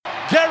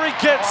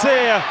gets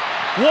there,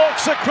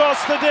 walks across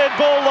the dead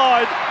ball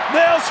line,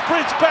 now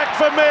sprints back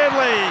for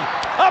Manly.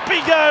 Up he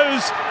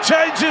goes,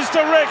 changes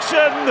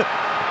direction.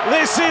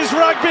 This is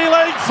rugby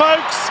league,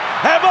 folks.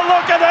 Have a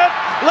look at it.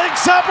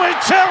 Links up with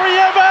Cherry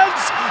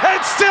Evans.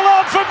 It's still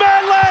on for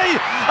Manly.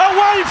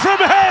 Away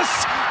from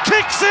Hess.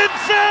 Kicks in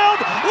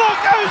field. Look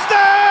who's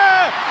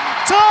there.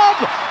 Tom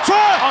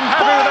I'm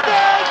happy with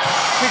that.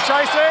 Big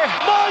chase there.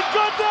 My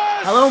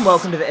goodness. Hello and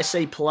welcome to the SC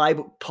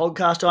Playbook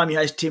podcast. I'm your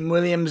host, Tim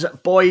Williams.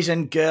 Boys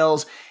and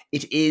girls,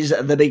 it is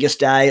the biggest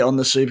day on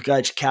the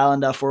Supercoach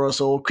calendar for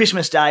us all.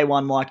 Christmas Day,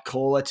 one might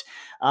call it.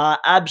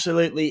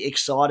 Absolutely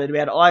excited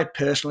about it. I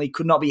personally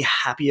could not be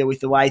happier with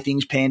the way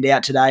things panned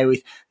out today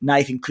with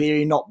Nathan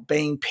Cleary not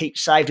being picked,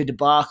 saved a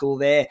debacle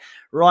there.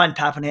 Ryan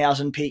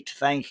Papenhuyzen picked,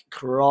 thank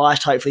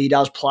Christ. Hopefully he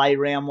does play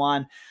round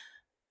one.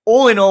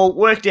 All in all,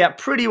 worked out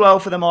pretty well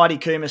for the mighty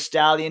Cooma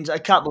Stallions. A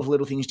couple of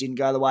little things didn't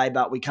go the way,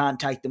 but we can't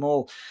take them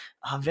all.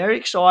 I'm very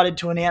excited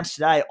to announce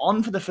today,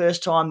 on for the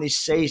first time this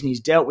season, he's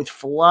dealt with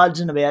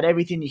floods and about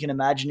everything you can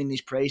imagine in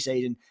this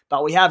preseason,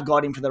 but we have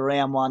got him for the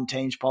Round 1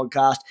 Teams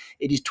podcast.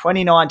 It is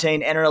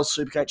 2019 NRL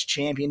Supercoach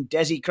champion,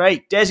 Desi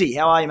Creek. Desi,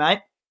 how are you, mate?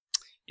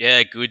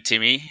 Yeah, good,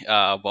 Timmy.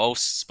 Well,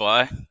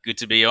 Spy, good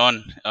to be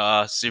on.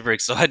 Super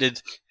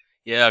excited.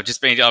 Yeah,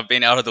 I've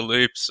been out of the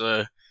loop,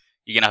 so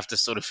you're going to have to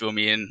sort of fill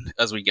me in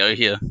as we go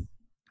here.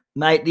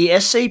 Mate, the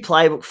SC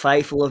Playbook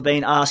faithful have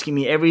been asking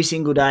me every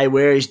single day,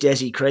 where is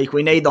Desi Creek?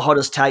 We need the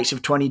hottest takes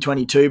of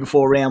 2022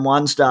 before round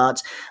one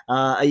starts.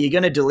 Are you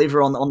going to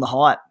deliver on the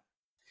hype?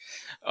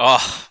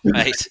 Oh,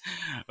 mate.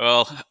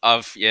 Well,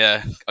 I've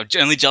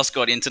only just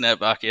got internet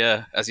back,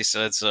 as you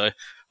said. So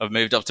I've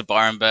moved up to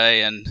Byron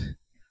Bay and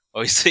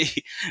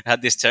obviously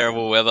had this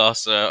terrible weather.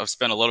 So I've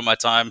spent a lot of my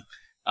time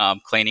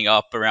cleaning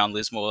up around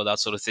Lismore, that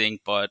sort of thing.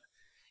 But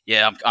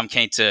yeah, I'm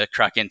keen to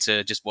crack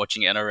into just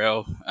watching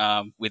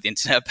NRL with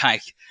internet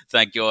back.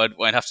 Thank God,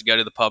 won't have to go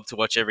to the pub to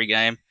watch every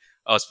game.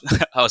 I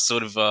was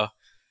sort of that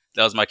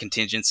was my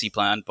contingency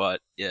plan,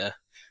 but yeah,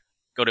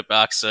 got it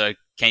back. So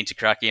keen to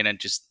crack in and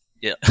just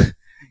get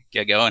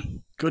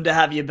going. Good to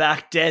have you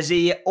back,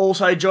 Desi.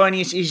 Also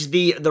joining us is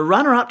the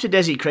runner-up to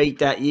Desi Creek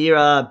that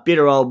year.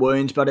 Bitter old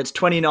wounds, but it's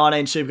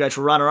 2019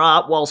 Supercoach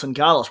runner-up, Walson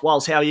Carlos.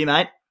 Wals, how are you,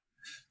 mate?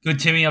 Good,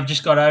 Timmy. I've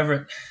just got over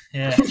it.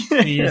 Yeah, a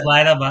few years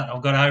later, but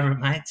I've got over it,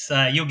 mate.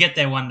 So you'll get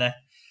there one day.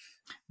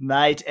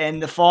 Mate,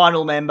 and the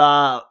final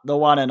member, the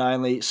one and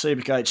only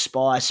Supercoach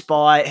Spy.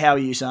 Spy, how are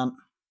you, son?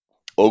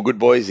 All good,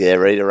 boys. Yeah,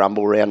 ready to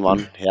rumble round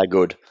one. How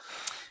good?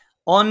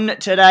 On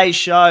today's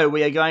show,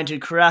 we are going to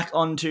crack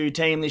onto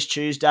Team List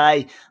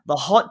Tuesday. The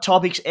hot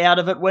topics out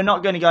of it. We're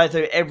not going to go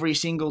through every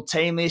single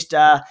team list.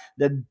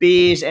 The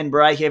Beers and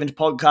Break Evans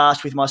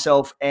podcast with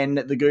myself and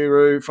the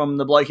Guru from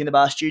the Bloke in the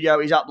Bar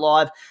studio is up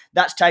live.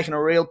 That's taken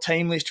a real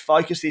team list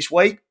focus this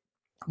week.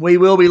 We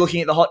will be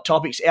looking at the hot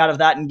topics out of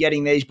that and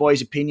getting these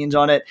boys' opinions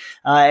on it,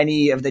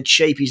 any of the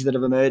cheapies that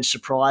have emerged,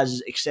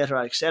 surprises,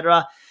 etc.,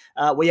 etc.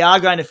 We are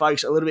going to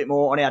focus a little bit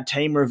more on our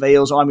team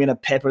reveals. I'm going to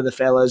pepper the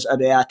fellas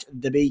about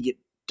the big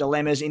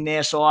dilemmas in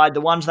their side,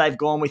 the ones they've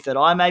gone with that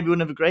I maybe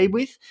wouldn't have agreed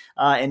with,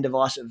 and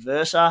vice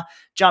versa.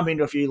 Jump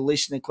into a few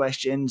listener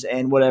questions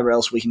and whatever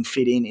else we can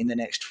fit in the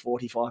next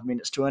 45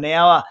 minutes to an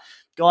hour.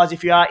 Guys,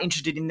 if you are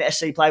interested in the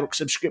SC Playbook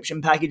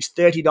subscription package,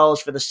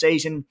 $30 for the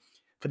season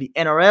for the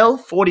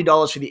NRL,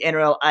 $40 for the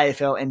NRL,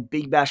 AFL, and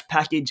Big Bash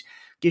package.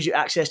 Gives you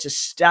access to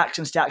stacks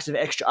and stacks of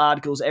extra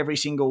articles every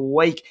single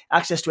week,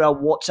 access to our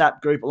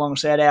WhatsApp group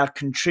alongside our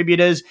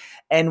contributors,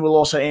 and we'll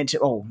also answer,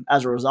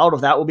 as a result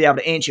of that, we'll be able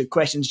to answer your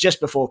questions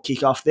just before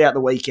kickoff, throughout the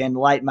weekend,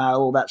 late mail,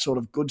 all that sort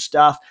of good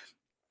stuff.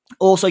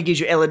 Also gives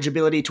you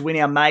eligibility to win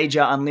our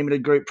major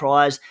unlimited group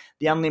prize.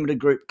 The unlimited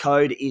group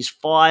code is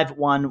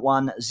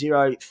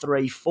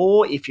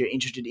 511034 if you're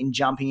interested in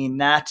jumping in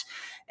that.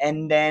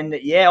 And then,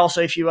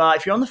 also if you're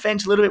on the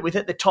fence a little bit with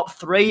it, the top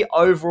 3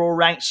 overall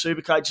ranked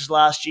super coaches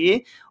last year,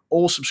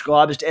 all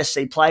subscribers to SC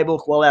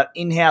Playbook, while our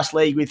in-house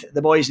league with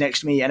the boys next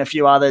to me and a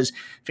few others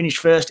finished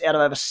first out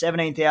of over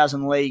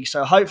 17,000 leagues.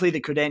 So hopefully the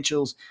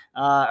credentials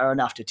are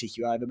enough to tick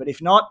you over. But if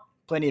not,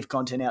 plenty of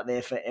content out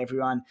there for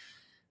everyone.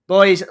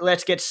 Boys,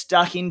 let's get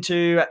stuck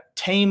into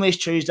Team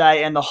List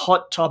Tuesday and the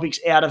hot topics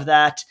out of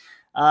that.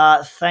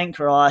 Thank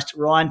Christ,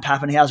 Ryan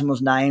Papenhuyzen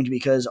was named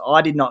because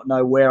I did not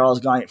know where I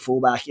was going at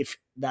fullback if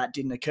that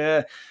didn't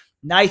occur.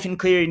 Nathan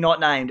Cleary not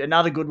named.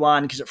 Another good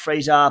one because it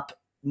frees up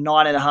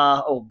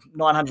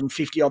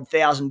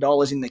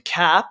 $950,000 in the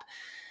cap.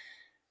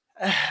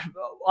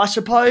 I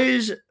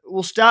suppose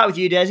we'll start with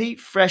you, Desi.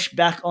 Fresh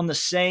back on the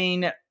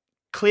scene.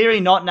 Cleary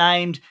not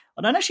named.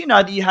 I don't actually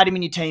know that you had him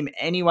in your team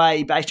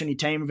anyway based on your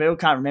team reveal.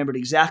 Can't remember it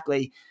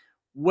exactly.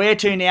 Where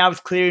to now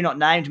with Cleary not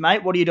named,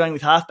 mate? What are you doing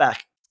with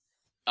halfback?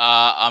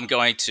 I'm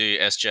going to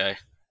SJ.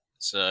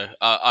 So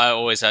I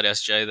always had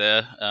SJ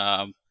there.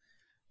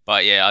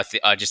 But yeah,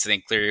 I just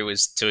think Cleary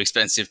was too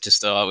expensive to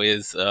start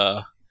with.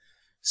 I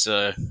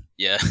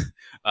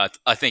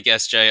think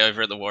SJ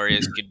over at the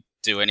Warriors could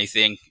do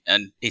anything,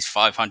 and he's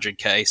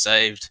 500k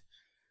saved.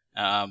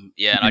 And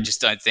I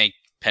just don't think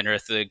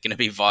Penrith are going to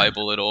be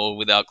viable at all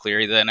without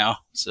Cleary there now.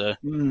 So,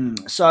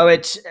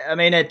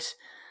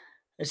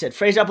 I said,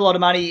 frees up a lot of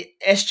money.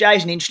 SJ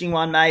is an interesting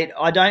one, mate.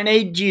 I don't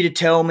need you to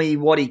tell me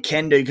what he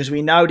can do because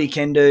we know what he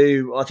can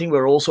do. I think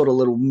we're all sort of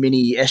little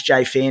mini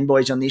SJ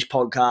fanboys on this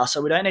podcast,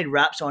 so we don't need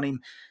raps on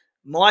him.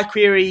 My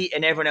query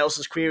and everyone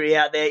else's query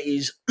out there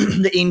is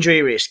the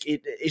injury risk.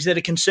 Is that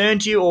a concern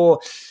to you, or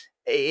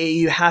are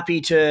you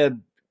happy to,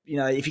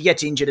 if he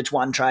gets injured, it's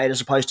one trade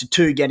as opposed to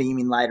two getting him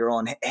in later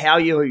on? How are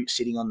you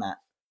sitting on that?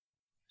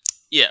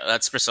 Yeah,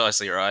 that's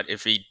precisely right.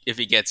 If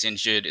he gets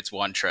injured, it's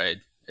one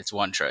trade. It's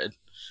one trade.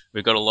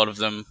 We've got a lot of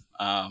them.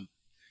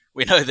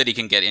 We know that he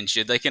can get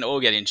injured. They can all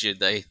get injured.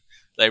 They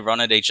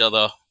run at each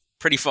other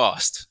pretty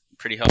fast,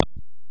 pretty hard.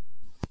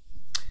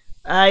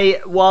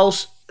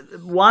 Whilst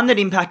one that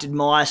impacted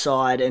my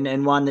side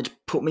and one that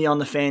put me on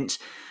the fence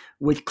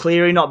with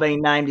Cleary not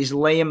being named is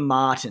Liam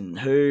Martin,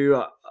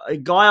 who a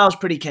guy I was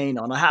pretty keen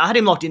on. I had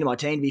him locked into my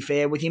team, to be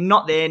fair. With him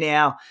not there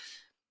now,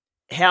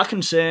 how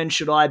concerned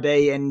should I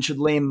be, and should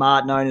Liam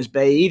Martin owners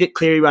be that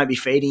Cleary won't be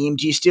feeding him?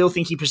 Do you still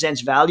think he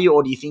presents value,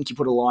 or do you think you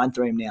put a line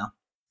through him now?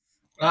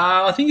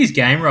 I think his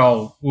game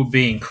role will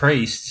be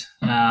increased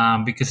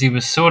because he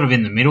was sort of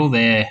in the middle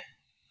there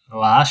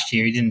last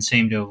year. He didn't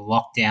seem to have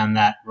locked down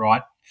that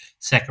right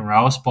second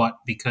rower spot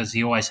because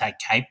he always had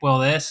Capewell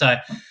there. So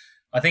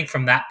I think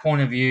from that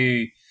point of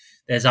view,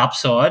 there's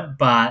upside.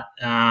 But,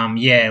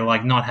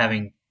 like not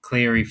having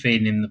Cleary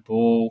feeding him the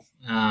ball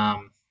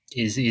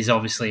is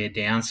obviously a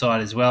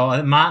downside as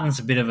well. Martin's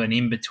a bit of an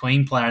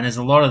in-between player, and there's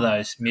a lot of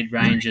those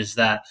mid-rangers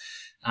that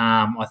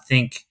I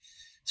think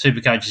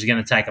Supercoach is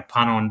going to take a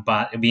punt on,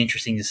 but it'll be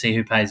interesting to see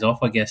who pays off,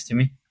 I guess,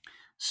 Timmy.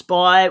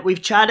 Spy,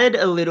 we've chatted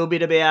a little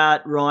bit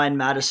about Ryan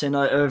Madison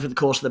over the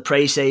course of the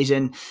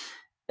preseason.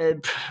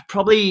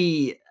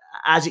 Probably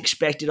as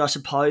expected, I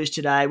suppose,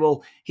 today.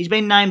 Well, he's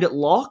been named at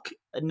lock.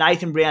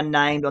 Nathan Brown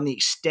named on the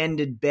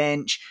extended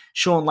bench.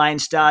 Sean Lane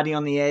starting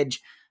on the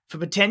edge. For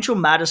potential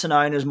Madison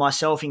owners,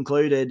 myself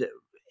included,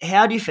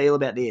 how do you feel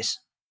about this?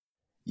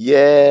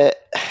 Yeah,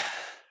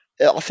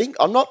 I think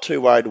I'm not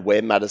too worried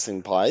where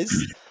Madison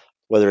plays,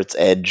 whether it's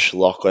edge,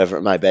 lock, whatever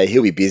it may be.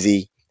 He'll be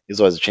busy. There's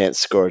always a chance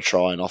to score a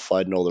try and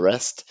offload and all the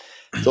rest.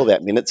 It's all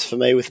about minutes for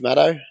me with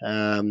Maddo.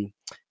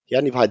 He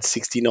only played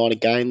 69 a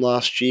game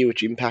last year,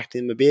 which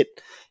impacted him a bit.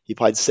 He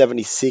played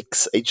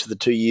 76 each of the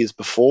 2 years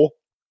before.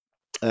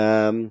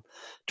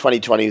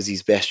 2020 was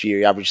his best year.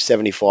 He averaged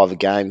 75 a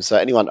game. So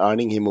anyone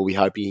owning him will be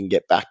hoping he can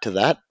get back to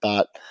that.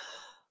 But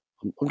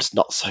I'm just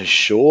not so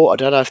sure. I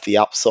don't know if the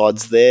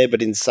upside's there,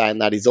 but in saying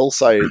that, he's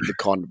also the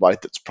kind of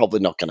bloke that's probably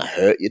not going to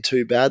hurt you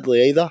too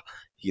badly either.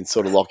 You can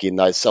sort of lock in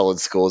those solid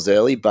scores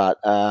early. But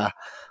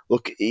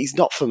look, he's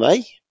not for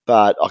me,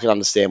 but I can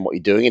understand what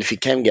you're doing. And if he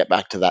can get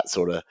back to that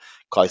sort of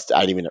close to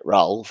 80-minute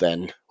role,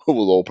 then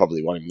we'll all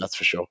probably want him, that's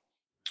for sure.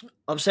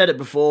 I've said it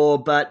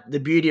before, but the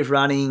beauty of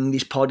running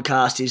this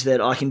podcast is that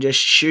I can just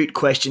shoot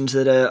questions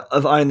that are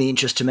of only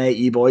interest to me,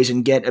 you boys,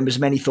 and get as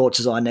many thoughts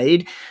as I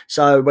need.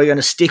 So we're going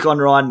to stick on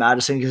Ryan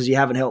Madison because you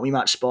haven't helped me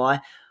much,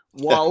 Spy.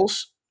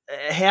 Walls,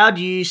 how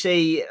do you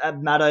see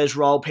Maddo's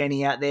role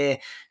panning out there?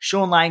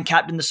 Sean Lane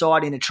captained the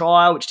side in a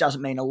trial, which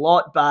doesn't mean a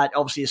lot, but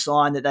obviously a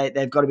sign that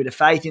they've got a bit of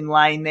faith in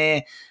Lane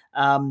there.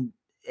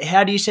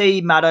 How do you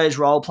see Maddo's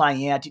role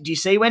playing out? Do you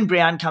see when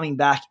Brown coming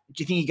back,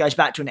 do you think he goes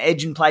back to an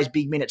edge and plays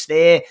big minutes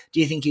there?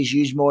 Do you think he's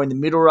used more in the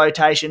middle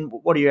rotation?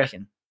 What do you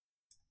reckon?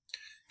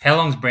 How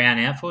long's Brown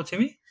out for,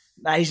 Timmy?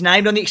 He's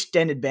named on the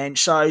extended bench.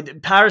 So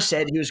Paris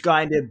said he was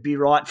going to be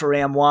right for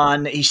round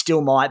one. He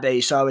still might be.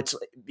 So it's,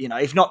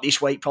 if not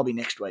this week, probably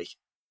next week.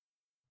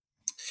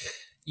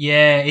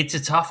 Yeah, it's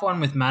a tough one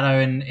with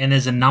Maddo, and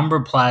there's a number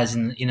of players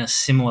in a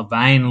similar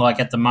vein. Like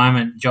at the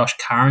moment, Josh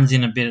Curran's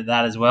in a bit of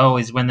that as well,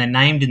 is when they're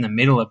named in the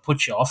middle, it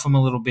puts you off them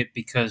a little bit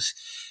because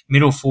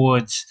middle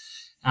forwards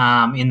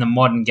in the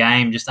modern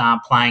game just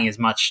aren't playing as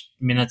much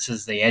minutes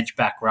as the edge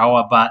back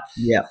rower. But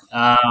yeah,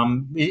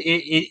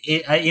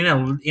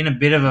 in a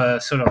bit of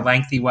a sort of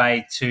lengthy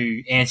way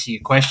to answer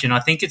your question, I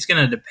think it's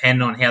going to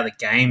depend on how the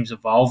game's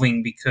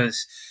evolving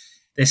because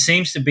there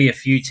seems to be a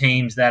few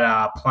teams that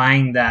are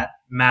playing that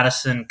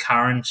Madison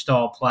Curran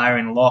style player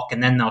in lock,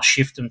 and then they'll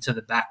shift them to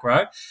the back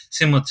row,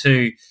 similar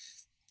to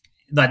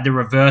like the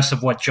reverse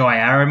of what Jai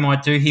Arrow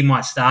might do. He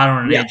might start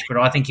on an edge, but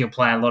I think he'll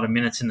play a lot of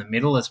minutes in the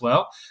middle as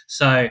well.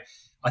 So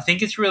I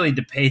think it's really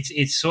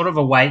it's sort of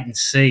a wait and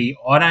see.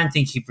 I don't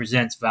think he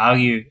presents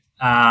value,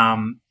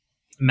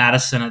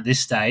 Madison, at this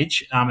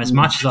stage. As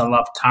much as I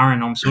love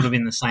Curran, I'm sort of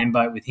in the same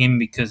boat with him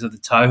because of the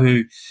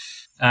Tohu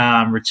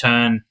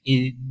return,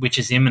 which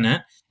is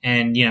imminent,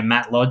 and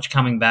Matt Lodge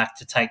coming back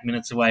to take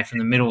minutes away from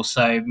the middle.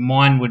 So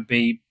mine would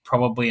be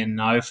probably a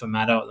no for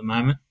Maddo at the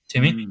moment.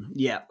 Timmy?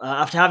 Yeah,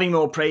 after having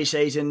more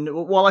preseason,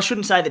 while I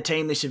shouldn't say the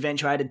team list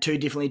eventuated too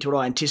differently to what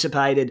I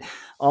anticipated,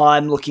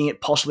 I'm looking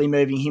at possibly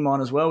moving him on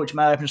as well, which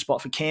may open a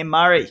spot for Cam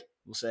Murray.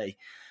 We'll see.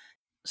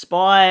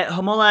 Spy,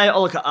 Haumole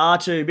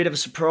Olakau'atu, bit of a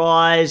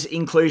surprise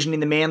inclusion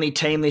in the Manly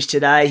team list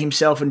today.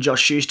 Himself and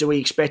Josh Schuster, we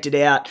expected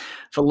out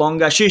for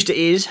longer. Schuster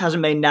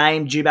hasn't been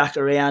named, due back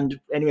around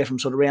anywhere from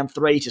sort of round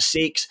 3 to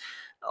 6.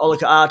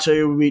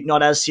 Olakau'atu,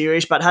 not as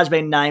serious, but has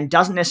been named.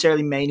 Doesn't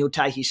necessarily mean he'll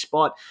take his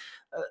spot.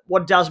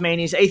 What it does mean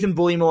is Ethan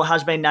Bullymore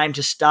has been named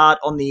to start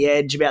on the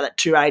edge, about that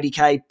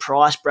 280k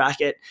price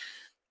bracket.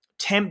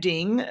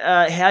 Tempting.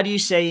 How do you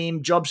see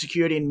him? Job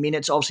security in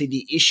minutes, obviously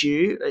the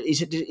issue.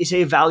 Is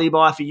he a value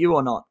buy for you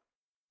or not?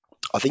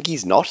 I think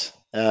he's not.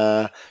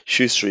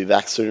 Schuster will be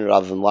back sooner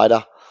rather than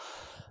later.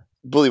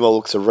 Bullymore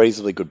looks a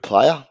reasonably good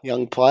player,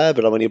 young player,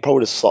 but I mean, he'll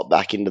probably just slot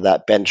back into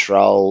that bench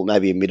role,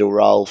 maybe a middle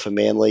role for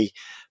Manly,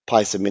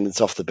 play some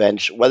minutes off the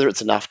bench. Whether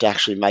it's enough to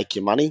actually make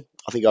your money,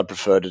 I think I'd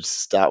prefer to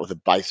start with a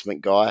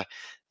basement guy,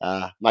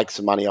 make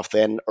some money off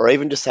then, or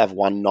even just have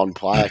one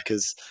non-player,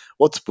 because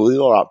what's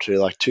Bullymore up to,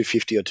 like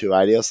 250 or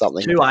 280 or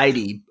something?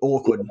 280,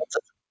 awkward.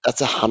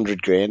 That's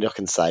 $100,000 I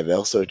can save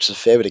elsewhere, which is a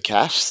fair bit of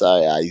cash,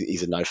 so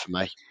he's a no for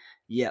me.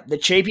 Yeah, the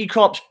cheapie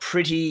crop's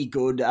pretty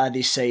good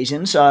this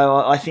season, so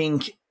I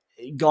think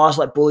guys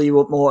like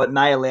Bullymore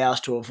may allow us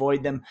to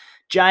avoid them.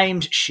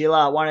 James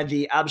Schiller, one of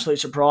the absolute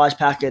surprise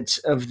packets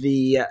of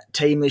the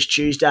team list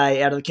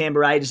Tuesday out of the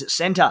Canberra Raiders at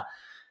centre.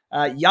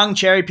 Young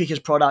cherry pickers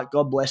product,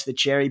 God bless the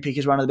cherry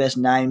pickers, one of the best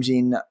names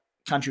in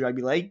country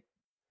rugby league.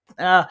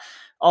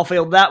 I'll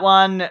field that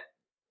one.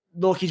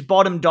 Look, he's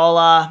bottom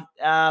dollar,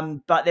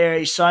 but there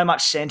is so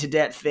much centre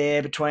depth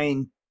there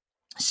between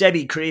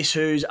Sebi Chris,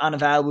 who's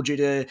unavailable due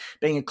to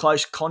being a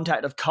close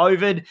contact of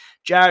COVID.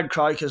 Jared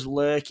Croker's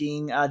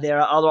lurking.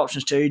 There are other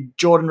options too.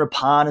 Jordan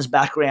Rapana's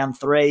back round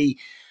 3.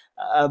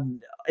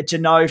 It's a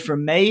no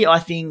from me. I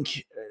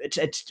think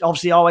it's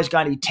obviously always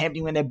going to be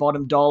tempting when they're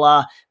bottom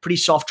dollar. Pretty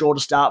soft draw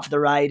to start for the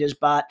Raiders,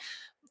 but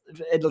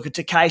look, it's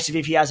a case of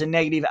if he has a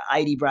negative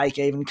 80 break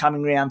even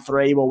coming round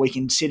 3, well, we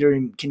can consider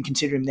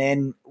him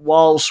then.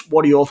 Walls,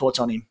 what are your thoughts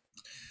on him?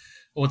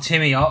 Well,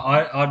 Timmy,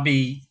 I'd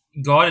be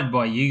guided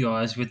by you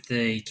guys with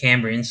the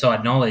Canberra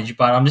inside knowledge,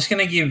 but I'm just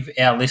going to give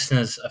our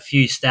listeners a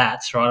few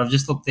stats, right? I've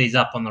just looked these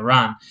up on the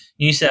run.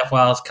 New South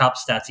Wales Cup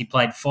stats, he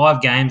played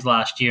 5 games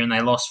last year and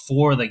they lost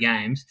 4 of the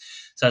games,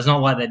 so it's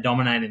not like they're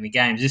dominating the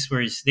games. These were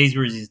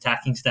his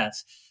attacking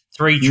stats.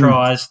 3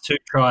 tries, 2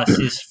 try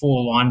assists,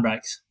 4 line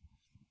breaks.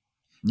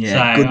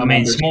 Yeah, so, I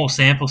mean, small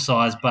sample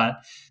size, but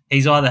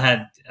he's either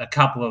had a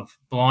couple of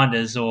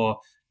blinders or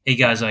he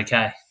goes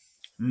okay.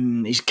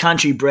 He's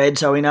country bred,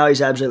 so we know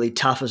he's absolutely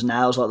tough as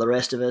nails like the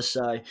rest of us.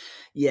 So,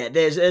 yeah,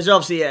 there's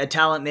obviously a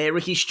talent there.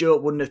 Ricky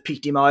Stewart wouldn't have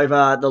picked him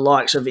over the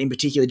likes of, in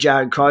particular,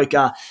 Jared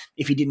Croker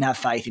if he didn't have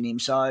faith in him.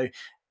 So,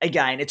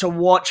 again, it's a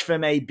watch for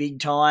me big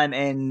time,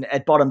 and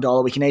at bottom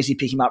dollar, we can easily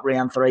pick him up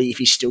round 3 if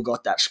he's still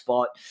got that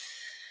spot.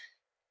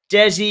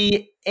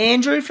 Desi,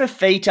 Andrew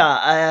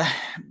Fafita,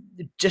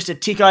 just a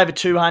tick over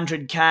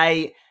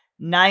 200k,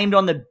 named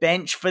on the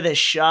bench for the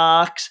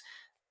Sharks.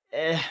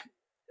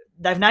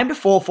 They've named a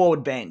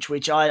 4-forward bench,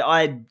 which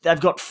they've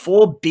got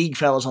 4 big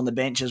fellas on the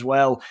bench as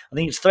well. I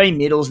think it's 3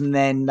 middles, and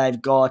then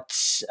they've got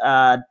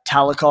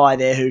Talakai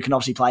there who can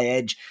obviously play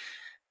edge.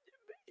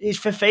 Is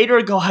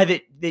Fafita a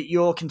guy that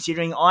you're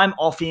considering? I'm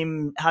off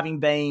him, having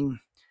been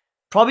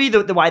probably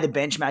the way the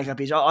bench makeup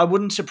is. I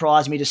wouldn't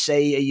surprise me to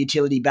see a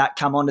utility back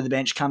come onto the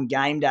bench come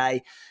game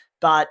day.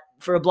 But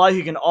for a bloke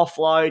who can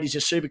offload, he's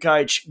a super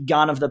coach,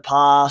 gun of the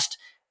past,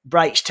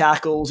 breaks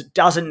tackles,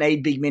 doesn't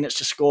need big minutes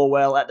to score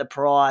well at the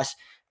price.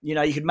 You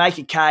know, you could make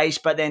a case,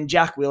 but then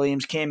Jack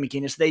Williams, Cam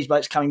McInnes, these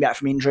blokes coming back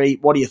from injury.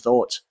 What are your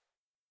thoughts?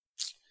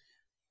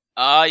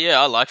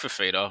 Yeah, I like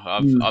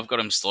Fafita. I've got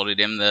him slotted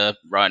in there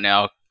right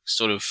now.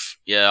 Sort of,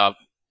 yeah,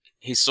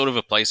 he's sort of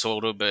a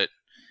placeholder, but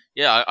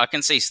yeah, I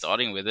can see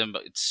starting with him,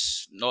 but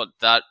it's not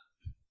that,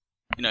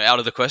 out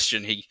of the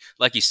question. He,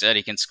 like you said,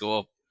 he can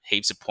score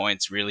heaps of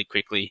points really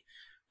quickly.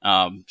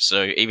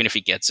 So even if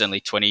he gets only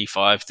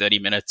 25, 30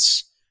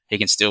 minutes, he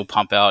can still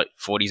pump out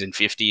 40s and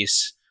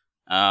 50s.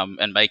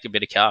 And make a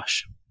bit of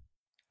cash.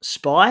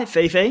 Spy,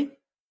 Fifi?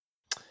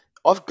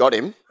 I've got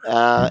him.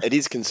 It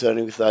is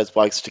concerning with those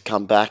blokes to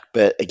come back,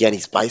 but again,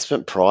 his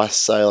basement price,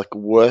 so like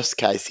worst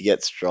case he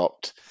gets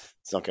dropped.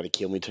 It's not going to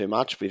kill me too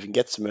much, but if he can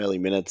get some early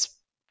minutes,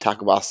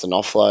 tackle bust and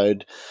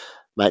offload,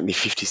 make me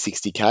 50,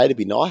 60k, to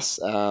be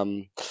nice.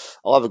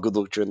 I'll have a good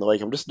look during the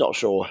week. I'm just not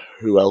sure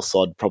who else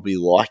I'd probably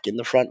like in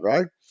the front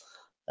row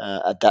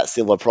at that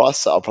similar price,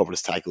 so I'll probably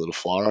just take a little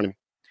flyer on him.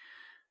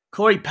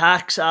 Corey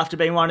Pax, after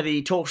being one of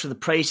the talks of the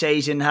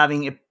preseason,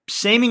 having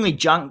seemingly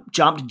jumped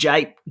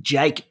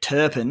Jake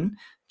Turpin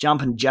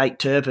in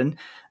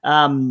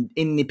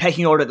the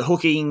pecking order at the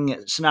hooking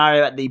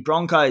scenario at the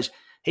Broncos.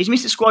 He's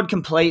missed the squad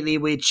completely,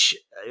 which,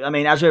 I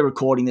mean, as we're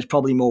recording, there's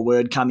probably more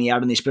word coming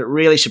out on this, but it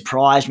really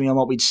surprised me on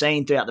what we'd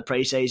seen throughout the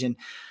preseason.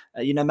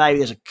 Maybe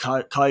there's a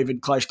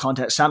COVID close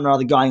contact, something or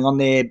other going on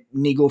there,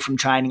 niggle from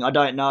training, I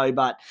don't know,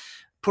 but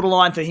put a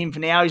line for him for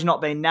now. He's not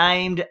been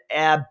named.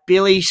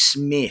 Billy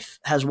Smith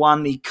has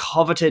won the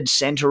coveted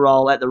centre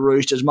role at the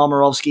Roosters.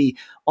 Momirovski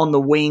on the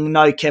wing.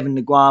 No Kevin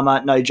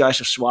Nguama. No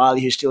Joseph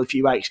Swiley, who's still a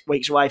few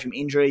weeks away from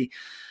injury.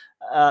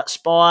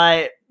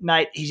 Spy,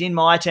 mate, he's in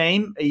my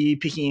team. Are you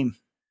picking him?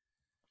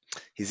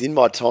 He's in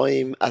my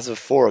team as of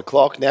 4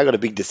 o'clock. Now I've got a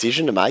big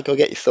decision to make. I'll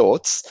get your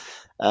thoughts.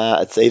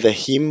 It's either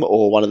him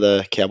or one of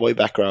the Cowboy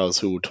back rowers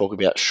who we'll talk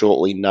about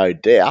shortly, no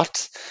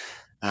doubt.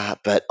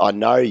 But I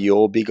know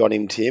you're big on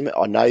him, Tim.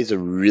 I know he's a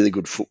really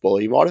good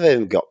footballer. He might have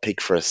even got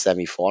picked for a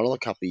semi-final a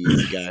couple of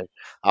years ago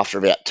after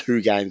about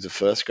 2 games of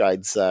first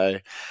grade. So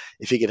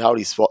if he could hold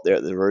his spot there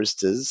at the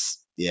Roosters,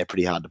 yeah,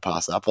 pretty hard to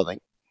pass up, I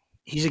think.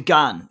 He's a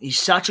gun. He's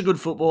such a good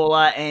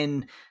footballer,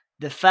 and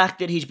the fact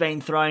that he's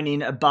been thrown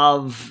in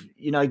above,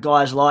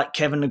 guys like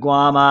Kevin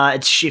Nguama,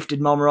 it's shifted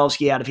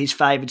Momorowski out of his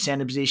favoured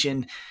centre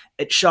position.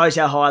 It shows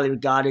how highly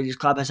regarded his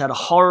club has had a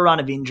horror run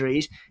of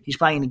injuries. He's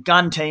playing in a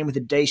gun team with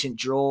a decent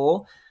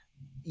draw.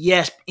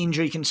 Yes,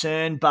 injury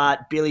concern,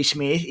 but Billy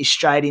Smith is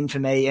straight in for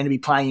me and to be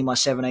playing in my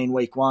 17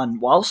 week one.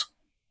 Walls?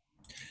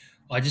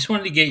 I just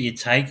wanted to get your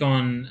take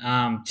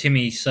on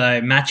Timmy.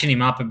 So matching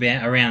him up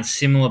around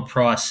similar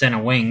price centre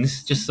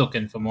wings, just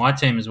looking for my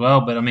team as well.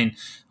 But I mean,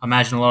 I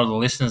imagine a lot of the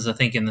listeners are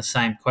thinking the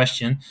same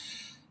question.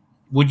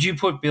 Would you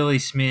put Billy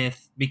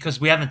Smith, because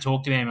we haven't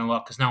talked about him a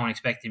lot because no one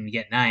expected him to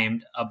get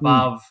named,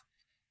 above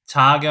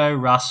Targo,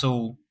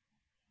 Russell,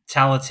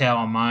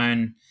 Talatau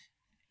Amone,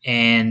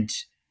 and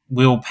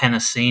Will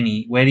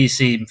Penasini? Where do you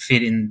see him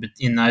fit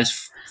in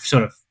those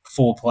sort of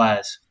 4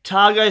 players?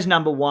 Targo's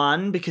number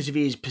 1 because of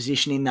his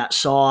position in that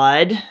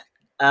side.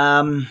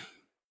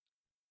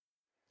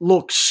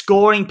 Look,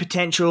 scoring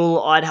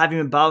potential, I'd have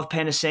him above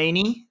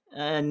Penasini.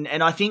 And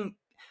I think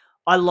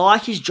I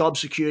like his job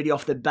security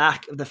off the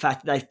back of the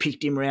fact that they've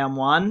picked him round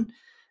 1.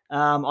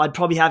 I'd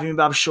probably have him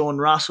above Sean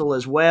Russell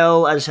as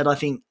well. As I said, I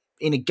think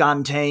in a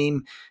gun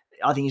team,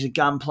 I think he's a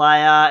gun player.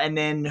 And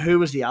then who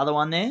was the other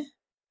one there?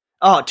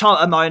 Oh, Tom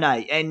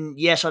Amone. And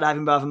yes, I'd have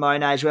him above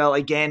Amone as well.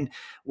 Again,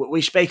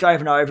 we speak over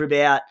and over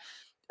about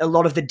a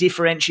lot of the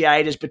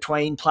differentiators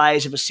between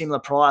players of a similar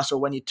price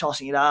or when you're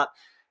tossing it up.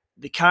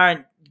 The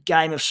current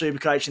game of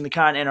Supercoach and the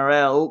current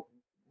NRL,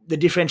 the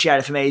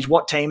differentiator for me is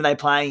what team are they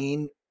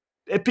playing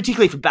in,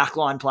 particularly for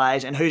backline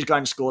players, and who's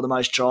going to score the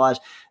most tries,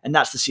 and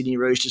that's the Sydney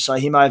Roosters. So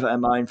him over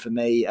Amone for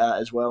me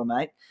as well,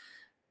 mate.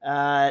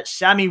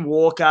 Sammy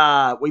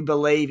Walker, we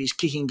believe, is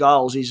kicking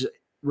goals. His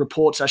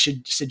reports are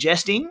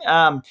suggesting.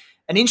 An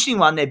interesting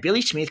one there,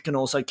 Billy Smith can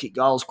also kick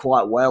goals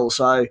quite well.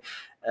 So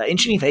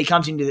interesting if he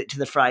comes into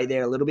the fray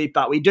there a little bit.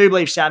 But we do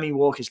believe Sammy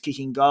Walker's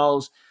kicking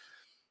goals.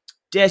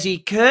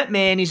 Desi, Kurt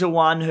Mann is a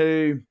one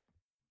who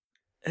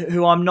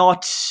I'm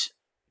not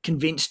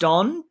convinced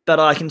on, but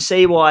I can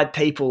see why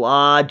people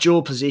are.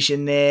 Dual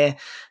position there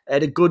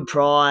at a good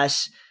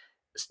price.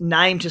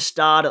 Name to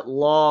start at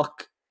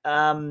lock.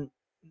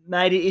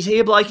 Mate, is he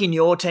a bloke in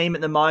your team at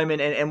the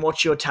moment, and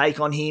what's your take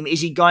on him? Is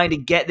he going to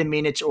get the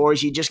minutes, or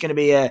is he just going to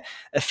be a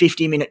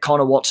 50-minute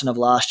Connor Watson of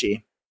last year?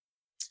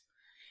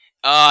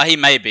 He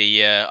may be,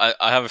 yeah.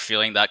 I have a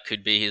feeling that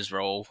could be his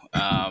role.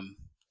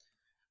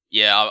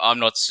 Yeah, I'm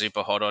not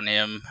super hot on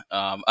him.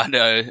 I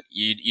know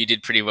you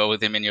did pretty well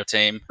with him in your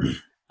team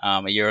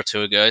a year or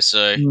two ago,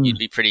 so you'd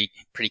be pretty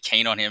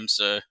keen on him.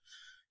 So,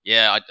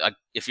 yeah,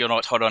 if you're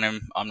not hot on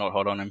him, I'm not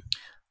hot on him.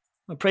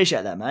 I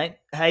appreciate that, mate.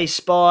 Hey,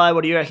 Spy,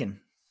 what do you reckon?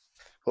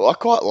 Well, I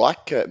quite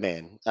like Kurt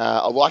Mann.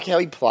 I like how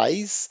he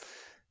plays,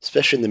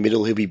 especially in the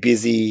middle. He'll be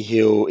busy.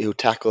 He'll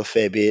tackle a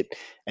fair bit,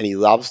 and he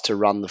loves to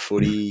run the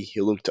footy.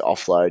 He'll look to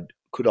offload.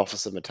 Could offer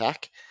some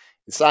attack.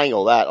 In saying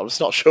all that, I'm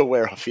just not sure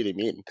where I fit him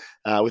in.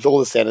 With all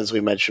the centres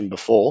we mentioned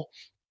before,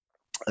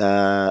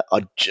 I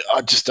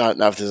just don't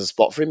know if there's a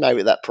spot for him. Maybe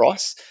at that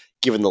price,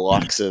 given the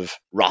likes of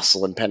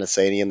Russell and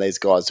Penasini and these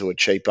guys who are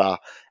cheaper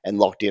and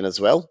locked in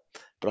as well.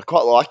 But I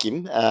quite like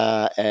him,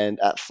 and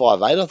at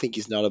 5'8", I think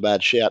he's not a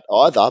bad shout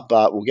either,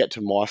 but we'll get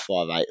to my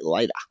 5'8"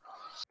 later.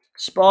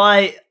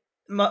 Spy,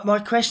 my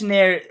question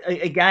there,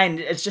 again,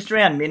 it's just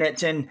around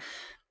minutes, and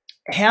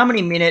how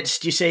many minutes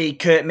do you see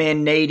Kurt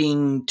Mann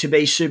needing to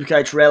be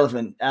Supercoach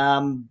relevant?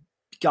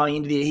 Going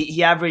into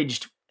he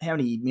averaged, how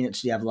many minutes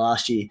did he have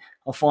last year?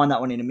 I'll find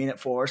that one in a minute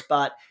for us,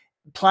 but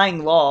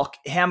playing lock,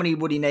 how many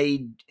would he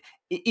need?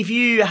 If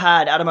you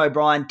had Adam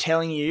O'Brien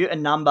telling you a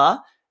number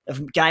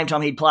of game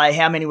time he'd play,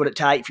 how many would it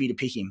take for you to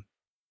pick him?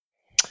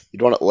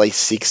 You'd want at least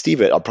 60,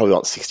 but I'd probably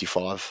want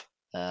 65.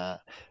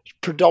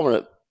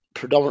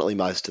 Predominantly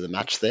most of the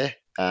match there.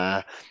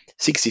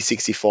 60,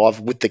 65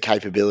 with the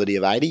capability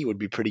of 80 would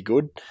be pretty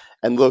good.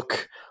 And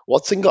look,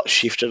 Watson got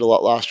shifted a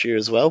lot last year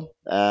as well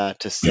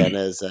to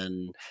centres,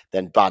 and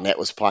then Barnett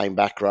was playing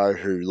back row,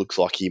 who looks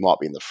like he might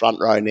be in the front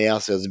row now,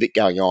 so there's a bit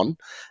going on.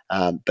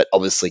 But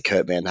obviously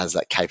Kurt Mann has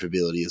that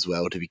capability as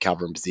well to be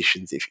covering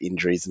positions if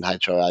injuries and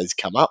HIAs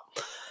come up.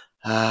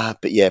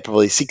 But yeah,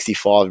 probably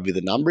 65 would be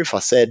the number. If you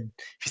said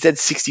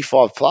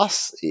 65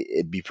 plus,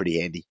 it'd be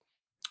pretty handy.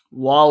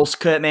 Walls,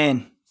 Kurt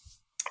Mann.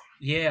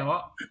 Yeah,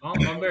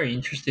 I'm very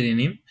interested in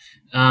him.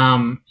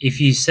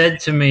 If you said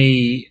to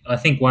me, I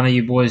think one of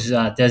you boys,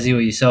 Desi or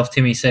yourself,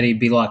 Timmy, said he'd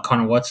be like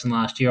Connor Watson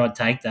last year, I'd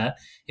take that.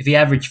 If he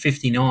averaged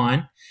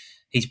 59,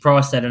 he's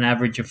priced at an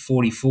average of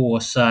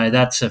 44, so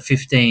that's a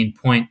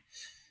 15-point.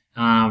 He's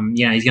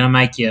going to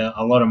make you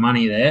a lot of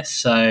money there.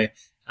 So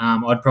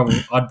I'd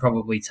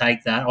probably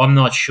take that. I'm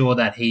not sure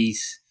that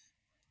he's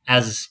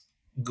as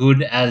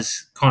good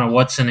as Connor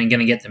Watson and going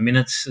to get the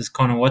minutes as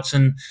Connor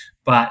Watson,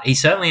 but he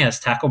certainly has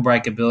tackle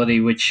break ability,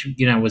 which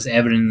was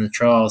evident in the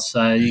trials.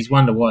 So he's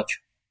one to watch.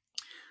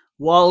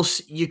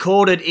 Whilst you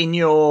called it in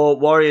your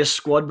Warriors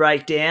squad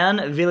breakdown,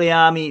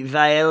 Viliami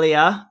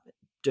Vaelia,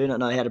 do not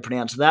know how to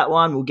pronounce that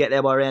one. We'll get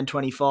there by round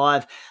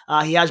 25.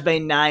 He has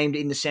been named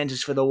in the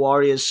centres for the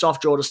Warriors.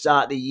 Soft draw to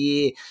start the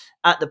year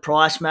at the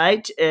price,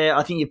 mate.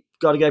 I think you've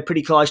got to go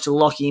pretty close to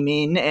lock him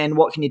in. And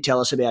what can you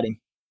tell us about him?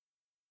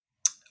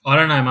 I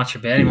don't know much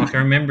about him. I can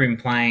remember him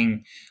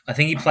playing, I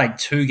think he played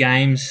 2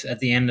 games at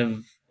the end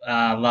of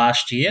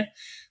last year.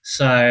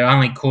 So I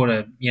only caught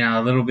a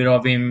little bit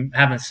of him.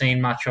 Haven't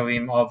seen much of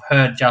him. I've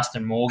heard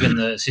Justin Morgan,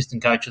 the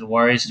assistant coach of the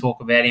Warriors,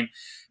 talk about him.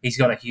 He's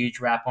got a huge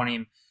rap on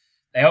him.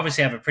 They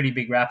obviously have a pretty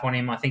big rap on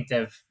him. I think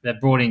they've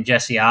brought in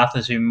Jesse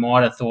Arthurs, who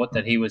might have thought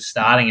that he was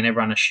starting, and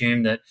everyone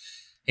assumed that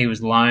he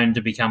was loaned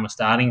to become a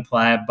starting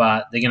player.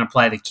 But they're going to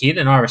play the kid,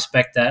 and I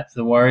respect that for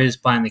the Warriors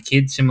playing the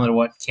kid, similar to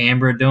what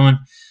Canberra are doing,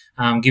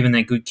 giving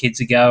their good kids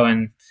a go.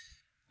 And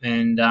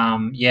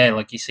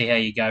like you see how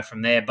you go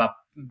from there. But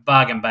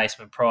bargain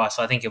basement price,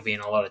 I think he'll be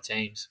in a lot of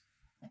teams.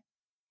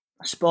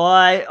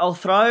 Spy, I'll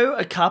throw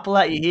a couple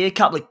at you here, a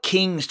couple of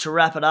kings to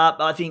wrap it up.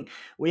 I think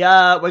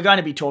we're going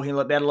to be talking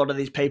about a lot of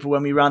these people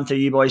when we run through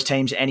you boys'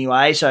 teams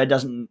anyway, so it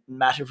doesn't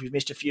matter if we've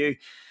missed a few.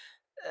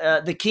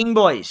 The King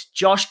boys,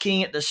 Josh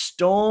King at the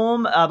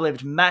Storm, I believe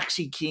it's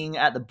Maxi King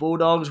at the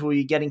Bulldogs. We'll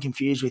be getting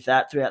confused with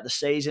that throughout the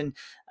season.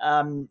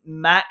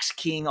 Max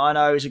King, I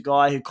know, is a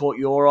guy who caught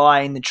your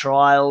eye in the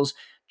trials.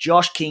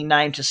 Josh King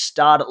named to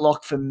start at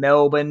lock for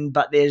Melbourne,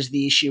 but there's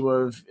the issue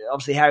of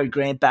obviously Harry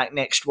Grant back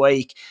next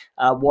week.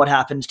 What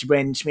happens to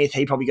Brandon Smith?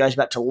 He probably goes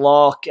back to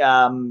lock.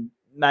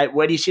 Mate,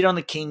 where do you sit on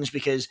the Kings?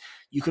 Because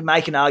you could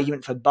make an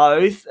argument for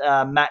both.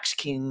 Max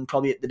King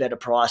probably at the better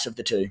price of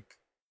the two.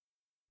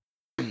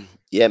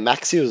 Yeah,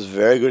 Maxi was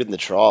very good in the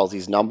trials.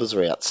 His numbers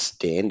are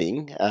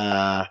outstanding.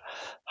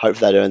 Hope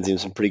that earns him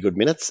some pretty good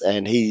minutes.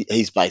 And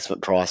he's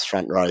basement price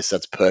front row, so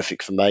that's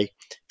perfect for me.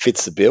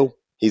 Fits the bill.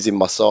 He's in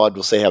my side.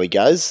 We'll see how he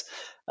goes.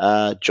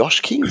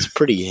 Josh King's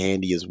pretty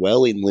handy as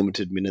well in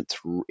limited minutes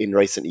in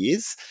recent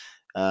years.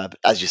 But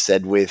as you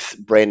said, with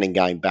Brandon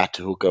going back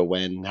to hooker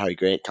when Harry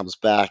Grant comes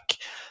back,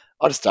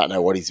 I just don't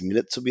know what his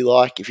minutes will be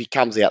like. If he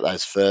comes out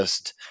those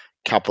first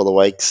couple of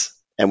weeks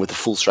and with a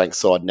full strength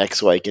side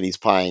next week and he's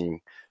playing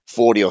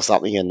 40 or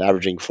something and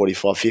averaging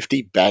 45,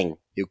 50, bang,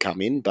 he'll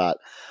come in. But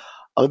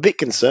I'm a bit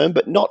concerned,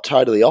 but not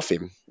totally off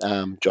him,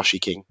 Joshy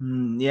King.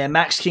 Yeah,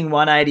 Max King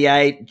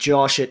 188,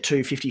 Josh at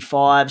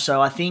 255.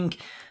 So I think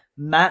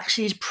Max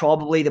is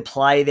probably the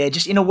play there,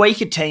 just in a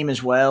weaker team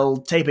as well.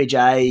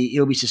 TPJ,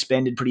 he'll be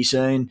suspended pretty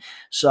soon.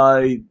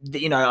 So,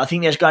 I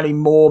think there's going to be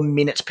more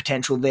minutes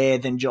potential there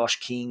than Josh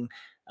King.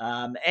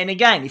 And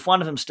again, if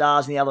one of them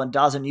stars and the other one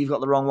doesn't, you've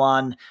got the wrong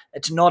one.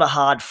 It's not a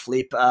hard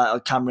flip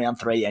come round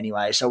 3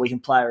 anyway, so we can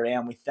play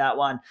around with that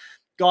one.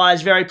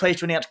 Guys, very pleased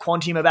to announce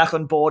Quantium are back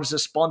on board as a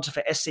sponsor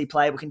for SC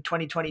Playbook in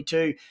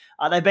 2022.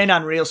 They've been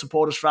unreal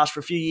supporters for us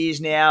for a few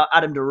years now.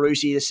 Adam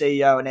DeRusi, the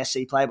CEO and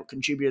SC Playbook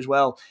contributor as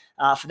well.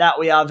 For that,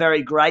 we are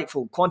very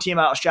grateful. Quantium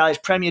are Australia's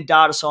premier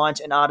data science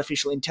and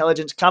artificial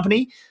intelligence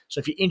company. So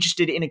if you're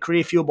interested in a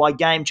career fueled by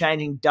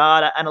game-changing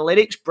data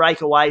analytics, break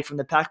away from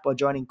the pack by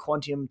joining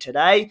Quantium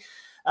today.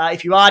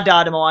 If you are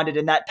data-minded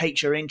and that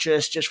piques your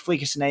interest, just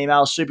flick us an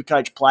email,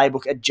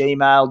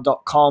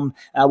 supercoachplaybook@gmail.com.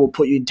 We'll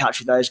put you in touch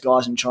with those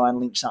guys and try and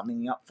link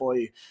something up for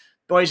you.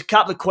 Boys, a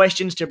couple of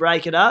questions to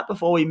break it up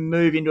before we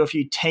move into a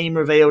few team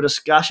reveal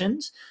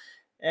discussions.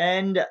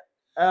 And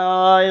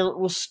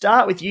we'll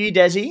start with you,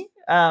 Desi.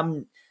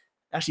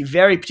 Actually,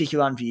 very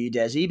particular one for you,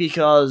 Desi,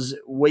 because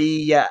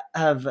we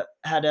have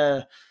had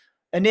a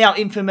now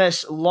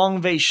infamous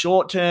long v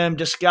short-term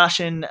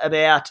discussion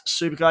about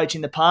Supercoach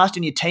in the past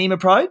and your team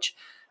approach.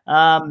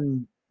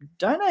 Don't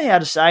know how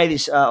to say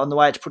this on the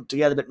way it's put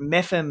together, but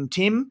Mefem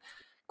Tim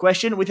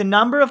question, with a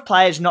number of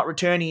players not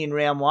returning in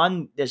round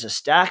 1, there's a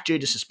stack due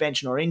to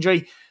suspension or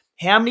injury.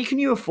 How many can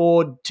you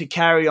afford to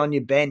carry on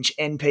your bench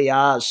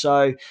NPRs?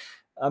 So,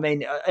 I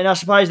mean, and I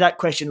suppose that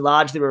question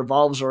largely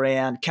revolves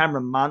around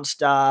Cameron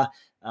Munster,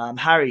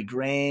 Harry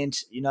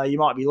Grant. You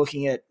might be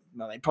looking at,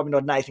 probably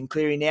not Nathan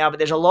Cleary now, but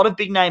there's a lot of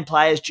big-name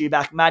players due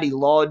back. Matty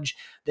Lodge,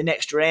 the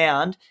next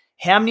round.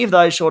 How many of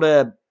those sort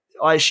of,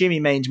 I assume he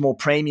means more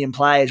premium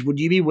players, would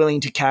you be willing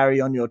to carry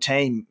on your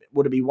team?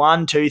 Would it be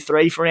 1, 2,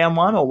 3 for round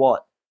 1 or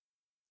what?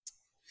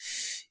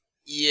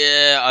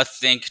 Yeah, I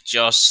think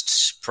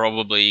just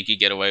probably you could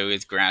get away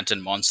with Grant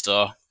and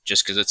Monster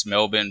just because it's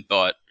Melbourne,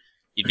 but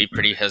you'd be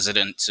pretty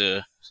hesitant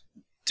to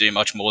do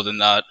much more than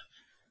that.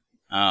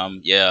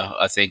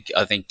 I think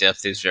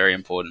depth is very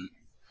important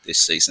this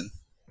season.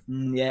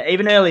 Yeah,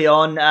 even early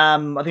on, I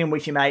think I'm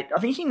with you, mate.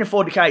 I think you can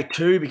afford to carry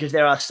 2 because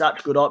there are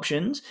such good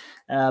options.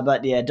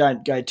 But yeah,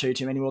 don't go too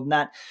many more than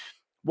that.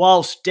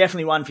 Whilst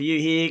definitely one for you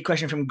here.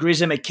 Question from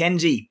Grizza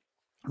McKenzie.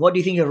 What do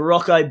you think of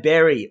Rocco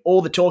Berry?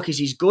 All the talk is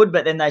he's good,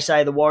 but then they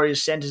say the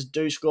Warriors centres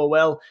do score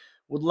well.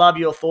 Would love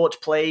your thoughts,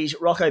 please.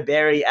 Rocco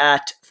Berry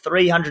at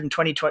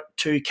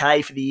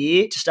 $322K for the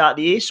year to start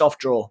the year. Soft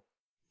draw.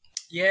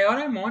 Yeah, I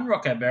don't mind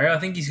Rocco Berry. I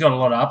think he's got a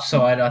lot of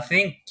upside. I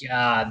think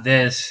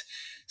there's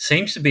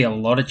seems to be a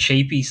lot of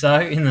cheapies, though,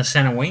 in the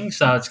centre wing,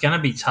 so it's going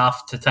to be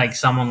tough to take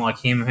someone like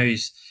him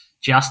who's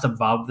just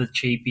above the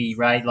cheapy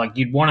rate. Like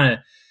you'd want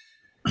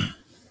to.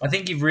 I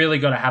think you've really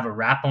got to have a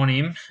wrap on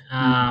him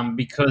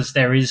because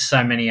there is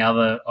so many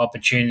other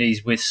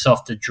opportunities with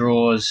softer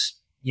draws.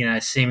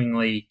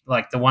 Seemingly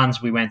like the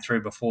ones we went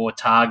through before: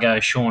 Targo,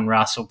 Sean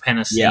Russell,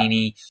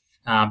 Penasini,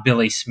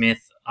 Billy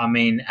Smith. I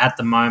mean, at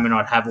the moment,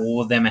 I'd have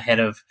all of them ahead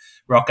of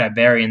Rocco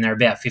Berry, and they're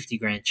about 50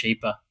 grand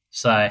cheaper.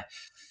 So,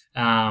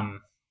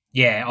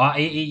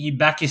 you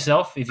back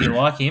yourself if you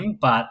like him,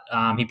 but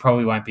he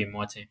probably won't be in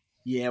my team.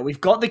 Yeah,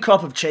 we've got the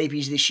crop of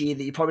cheapies this year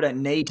that you probably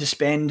don't need to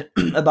spend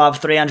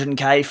above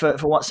 300k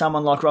for what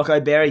someone like Rocco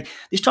Berry.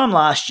 This time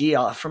last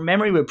year, from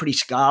memory, we were pretty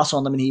scarce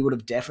on them, and he would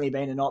have definitely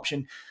been an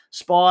option.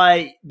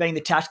 Spy, being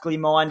the tactically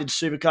minded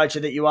super coacher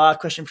that you are,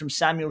 question from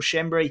Samuel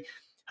Shembry.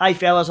 Hey,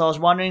 fellas, I was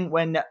wondering,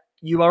 when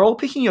you are all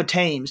picking your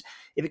teams,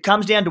 if it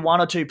comes down to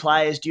one or two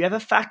players, do you ever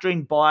factor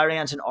in buy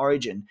rounds and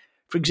Origin?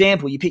 For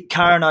example, you pick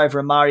Curran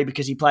over Murray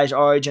because he plays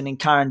Origin and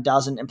Curran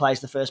doesn't and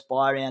plays the first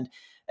buy round.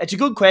 It's a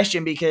good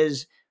question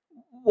because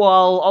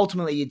while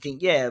ultimately you'd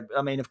think,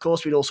 of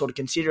course we'd all sort of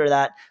consider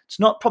that, it's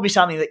not probably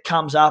something that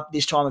comes up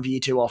this time of year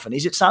too often.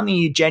 Is it something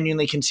you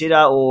genuinely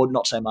consider or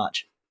not so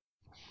much?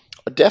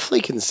 I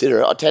definitely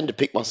consider it. I tend to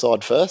pick my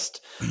side first.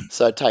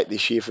 So take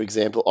this year, for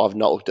example, I've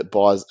not looked at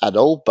buys at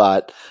all,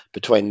 but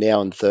between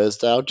now and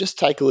Thursday, I'll just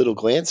take a little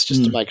glance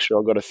just to make sure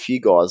I've got a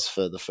few guys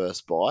for the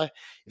first buy.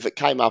 If it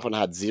came up and I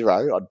had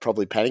zero, I'd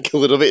probably panic a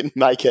little bit and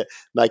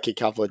make a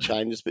couple of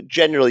changes. But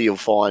generally, you'll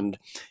find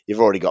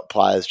you've already got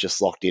players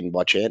just locked in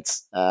by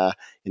chance, and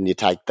you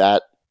take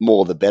that.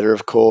 More the better,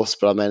 of course,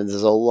 but I mean,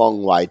 there's a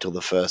long way till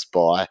the first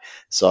buy,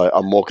 so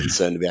I'm more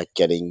concerned about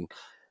getting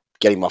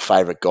my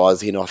favourite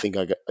guys in. I think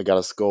I got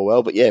to score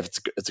well. But yeah, if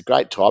it's a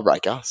great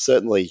tiebreaker.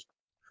 Certainly,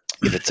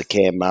 if it's a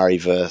Cam Murray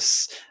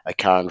versus a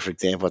Curran, for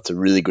example, it's a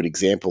really good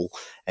example.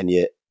 And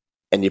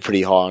you're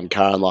pretty high on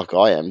Curran like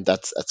I am.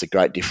 That's a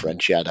great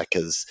differentiator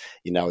because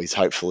he's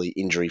hopefully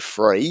injury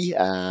free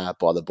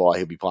by the bye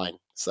he'll be playing.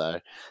 So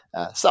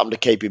something to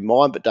keep in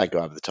mind, but don't go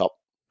over the top.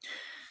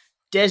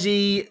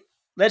 Desi,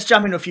 let's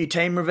jump into a few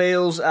team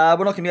reveals. We're not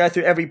going to go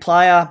through every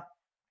player.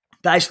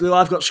 Basically,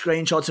 I've got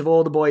screenshots of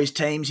all the boys'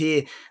 teams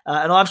here,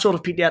 and I've sort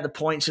of picked out the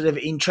points that have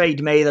intrigued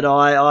me that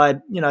I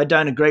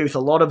don't agree with a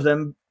lot of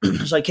them.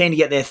 So keen to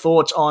get their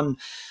thoughts on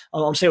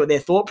see what their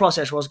thought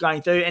process was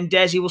going through. And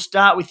Desi, we'll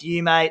start with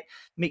you, mate.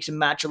 Mix and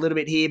match a little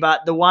bit here,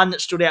 but the one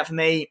that stood out for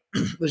me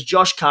was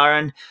Josh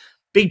Curran.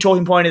 Big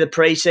talking point of the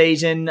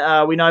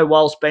preseason. We know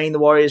Walsh being the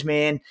Warriors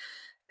man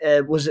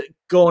was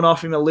going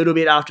off him a little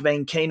bit after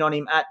being keen on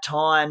him at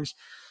times.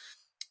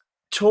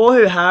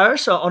 Tohu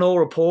Harris, on all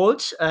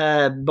reports,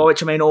 by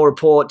which I mean all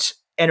reports,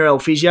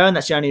 NRL physio, and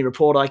that's the only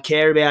report I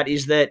care about,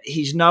 is that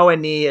he's nowhere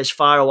near as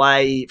far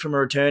away from a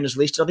return as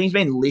listed. I think he's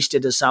been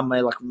listed as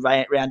somewhere like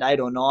around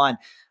 8 or 9. I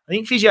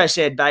think physio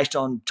said, based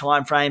on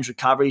timeframes,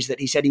 recoveries, that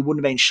he said he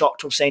wouldn't have been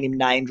shocked to have seen him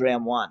named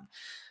round 1.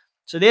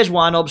 So there's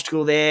one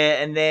obstacle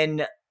there, and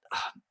then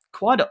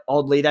quite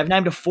oddly, they've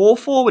named a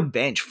 4-forward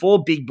bench,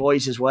 4 big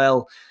boys as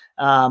well.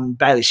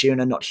 Bailey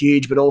Sheeran, not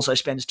huge, but also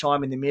spends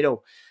time in the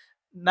middle.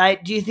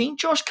 Mate, do you think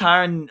Josh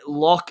Curran,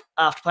 lock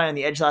after playing on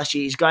the edge last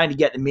year, is going to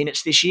get the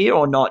minutes this year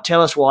or not?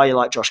 Tell us why you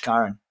like Josh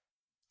Curran.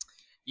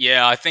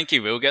 Yeah, I think he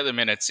will get the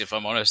minutes, if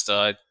I'm honest.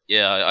 I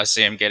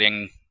see him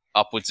getting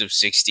upwards of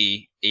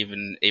 60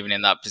 even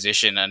in that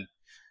position. And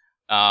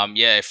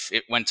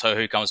when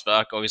Tohu comes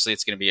back, obviously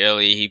it's going to be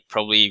early. He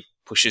probably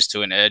pushes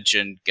to an edge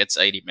and gets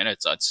 80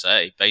 minutes, I'd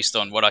say, based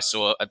on what I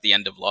saw at the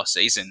end of last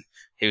season.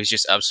 He was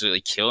just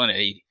absolutely killing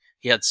it.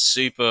 He had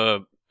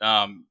super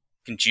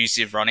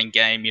conducive running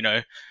game,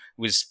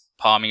 was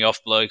palming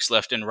off blokes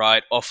left and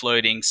right,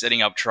 offloading,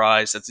 setting up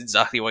tries. That's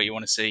exactly what you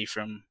want to see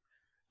from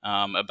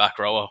a back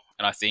rower,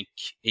 and I think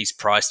he's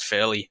priced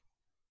fairly.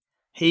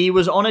 He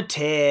was on a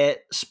tear.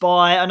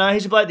 Spy, I know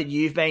he's a bloke that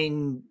you've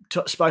been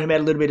spoken about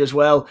a little bit as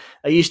well.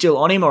 Are you still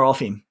on him or off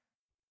him?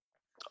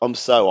 I'm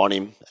so on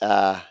him.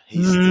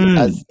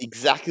 As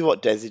exactly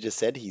what Desi just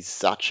said, he's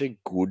such a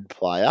good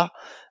player.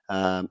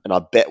 And I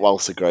bet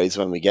Walsh agrees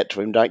when we get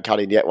to him. Don't cut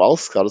in yet,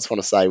 Walsh. I just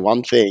want to say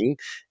one thing,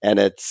 and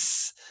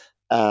it's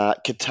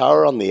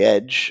Katoa on the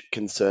edge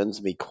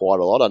concerns me quite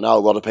a lot. I know a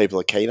lot of people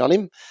are keen on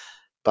him,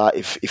 but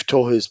if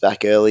Tohu's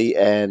back early,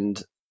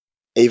 and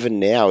even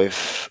now,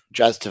 if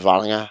Jazz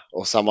Tavanga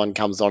or someone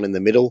comes on in the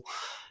middle,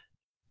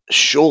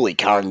 surely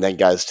Curran then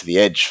goes to the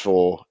edge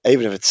for,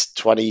 even if it's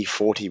 20,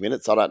 40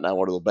 minutes, I don't know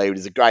what it'll be, but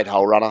he's a great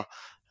hole runner.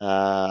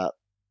 I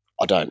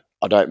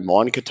don't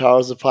mind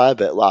Katoa as a player,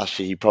 but last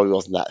year he probably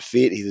wasn't that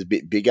fit. He's a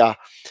bit bigger.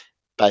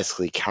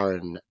 Basically,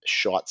 Curran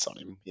shites on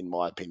him, in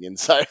my opinion.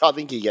 So I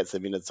think he gets the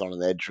minutes on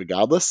an edge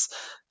regardless.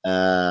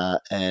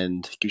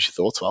 And give us your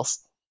thoughts, Wells.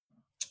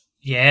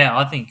 Yeah,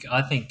 I think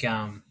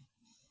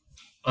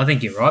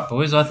you're right,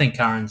 boys. I think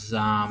Curran's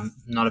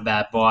not a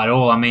bad buy at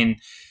all. I mean,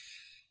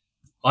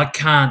 I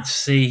can't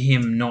see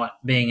him not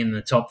being in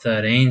the top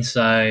 13.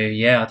 So,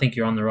 yeah, I think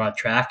you're on the right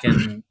track.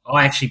 And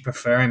I actually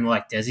prefer him,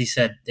 like Desi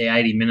said, the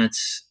 80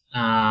 minutes.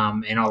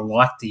 And I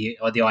like the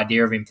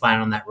idea of him playing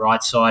on that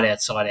right side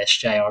outside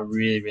SJ. I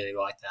really, really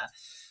like that.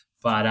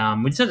 But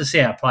we just have to see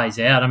how it plays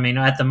out. I mean,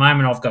 at the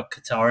moment, I've got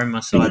Katoa in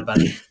my side, but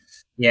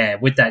yeah,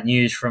 with that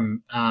news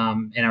from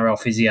NRL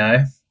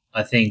Physio,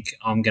 I think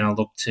I'm going to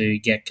look to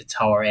get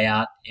Katoa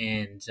out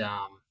and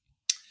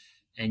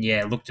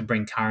look to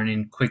bring Curran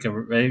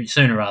in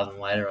sooner rather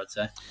than later, I'd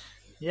say.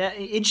 Yeah,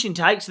 interesting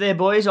takes there,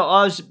 boys.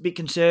 I was a bit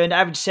concerned.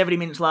 Averaged 70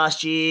 minutes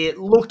last year.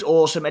 Looked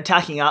awesome.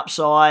 Attacking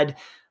upside.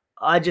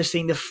 I just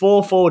think the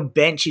 4-forward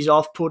bench is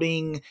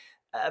off-putting.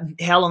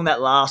 How long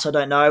that lasts, I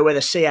don't know.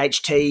 Whether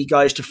CHT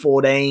goes to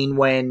 14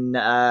 when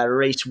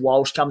Reece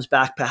Walsh comes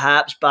back,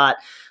 perhaps. But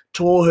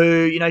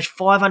Tohu,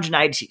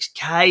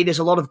 586K. There's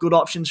a lot of good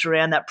options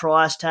around that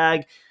price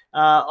tag.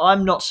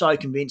 I'm not so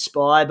convinced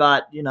by,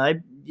 but, you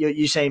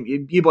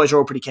boys are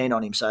all pretty keen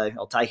on him, so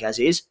I'll take as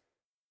is.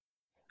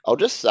 I'll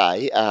just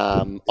say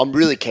I'm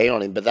really keen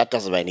on him, but that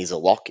doesn't mean he's a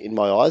lock in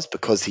my eyes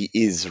because he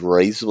is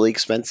reasonably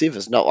expensive.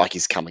 It's not like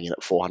he's coming in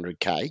at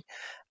 400k.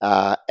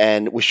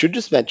 And we should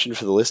just mention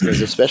for the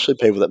listeners, especially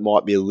people that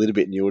might be a little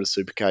bit newer to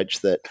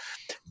Supercoach, that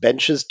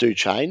benches do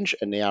change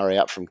and now are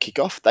out from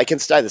kickoff. They can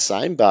stay the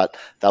same, but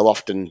they'll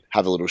often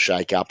have a little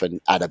shake up and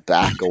add a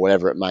back or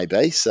whatever it may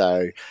be.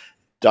 So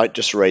don't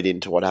just read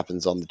into what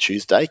happens on the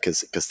Tuesday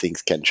because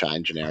things can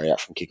change and are out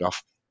from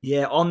kickoff.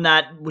 Yeah, on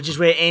that, which is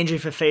where Andrew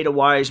Fafita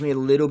worries me a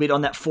little bit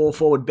on that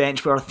 4-forward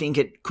bench where I think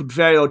it could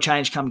very well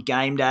change come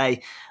game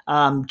day.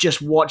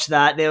 Just watch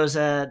that. There was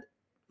a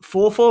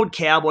 4-forward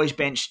Cowboys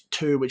bench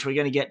too, which we're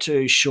going to get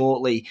to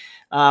shortly,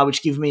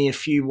 which give me a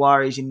few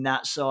worries in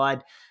that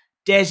side.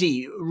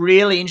 Desi,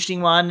 really interesting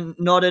one.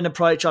 Not an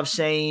approach I've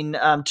seen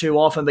too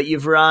often, but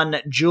you've run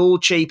dual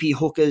cheapy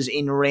hookers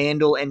in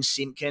Randall and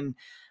Simpkin.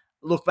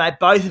 Look, mate,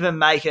 both of them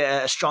make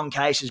a strong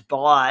case as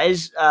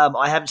buys.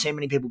 I haven't seen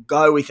many people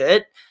go with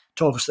it.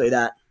 Talk us through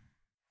that.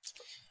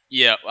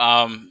 Yeah,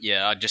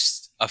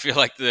 I feel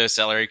like the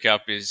salary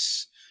cap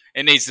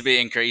it needs to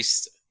be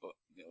increased.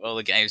 Well,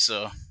 the games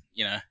are,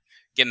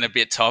 getting a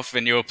bit tough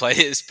for newer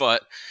players,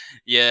 but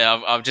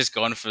yeah, I've just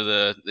gone for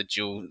the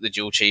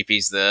dual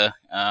cheapies there.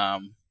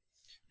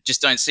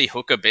 Just don't see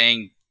Hooker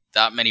being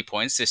that many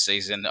points this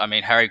season. I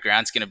mean, Harry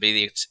Grant's going to be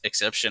the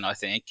exception, I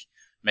think.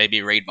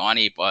 Maybe Reed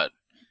Miney, but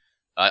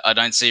I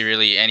don't see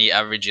really any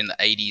average in the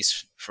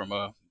 80s from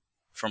a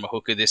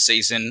hooker this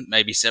season.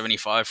 Maybe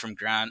 75 from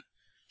Grant,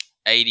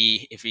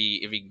 80 if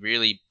he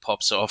really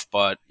pops off.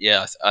 But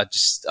yeah, I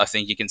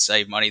think you can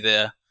save money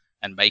there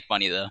and make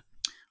money there.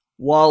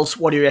 Walsh,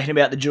 what do you reckon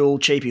about the dual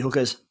cheapy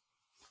hookers?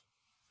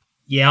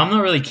 Yeah, I'm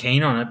not really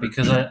keen on it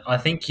because I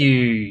think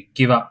you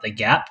give up the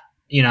gap.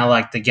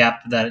 Like the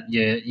gap that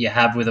you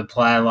have with a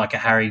player like a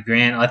Harry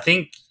Grant. I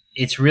think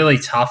it's really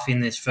tough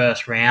in this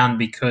first round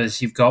because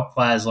you've got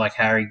players like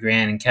Harry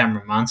Grant and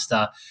Cameron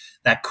Munster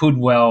that could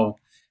well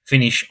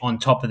finish on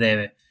top of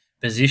their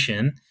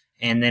position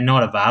and they're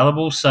not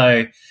available.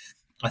 So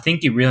I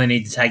think you really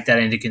need to take that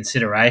into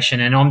consideration.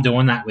 And I'm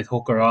doing that with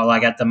Hooker.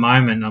 Like at the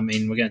moment, I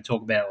mean, we're going to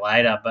talk about it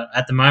later, but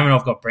at the moment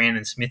I've got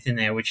Brandon Smith in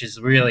there, which is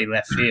really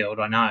left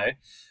field, I know.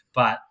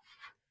 But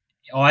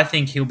I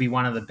think he'll be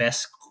one of the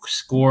best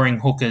scoring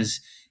hookers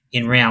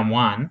in round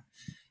one.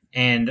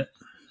 And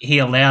he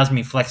allows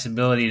me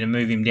flexibility to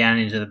move him down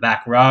into the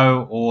back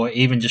row or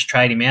even just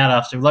trade him out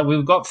after. Like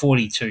we've got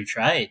 42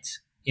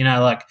 trades,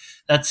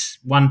 that's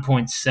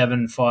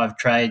 1.75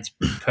 trades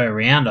per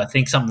round. I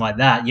think something like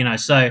that,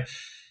 so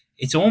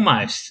it's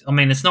almost, I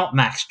mean, it's not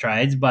max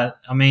trades, but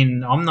I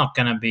mean, I'm not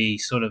going to be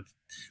sort of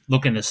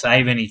looking to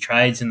save any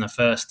trades in the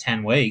first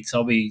 10 weeks.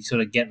 I'll be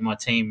sort of getting my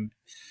team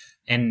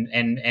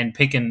and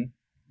picking,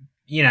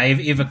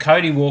 if a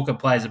Cody Walker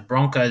plays a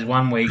Broncos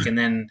one week and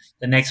then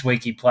the next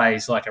week he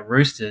plays like a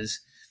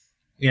Roosters,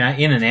 in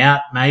and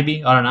out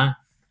maybe. I don't know.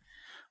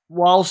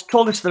 Whilst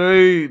talk us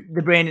through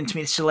the Brandon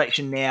Smith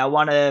selection now.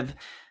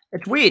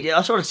 It's weird.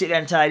 I sort of sit there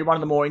and say one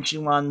of the more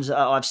interesting ones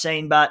I've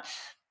seen, but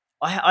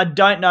I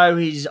don't know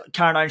his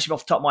current ownership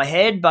off the top of my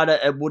head, but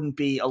it wouldn't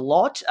be a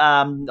lot.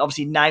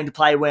 Obviously named to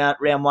play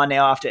round one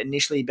now after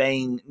initially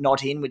being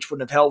not in, which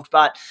wouldn't have helped,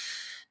 but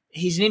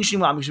he's an interesting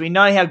one because we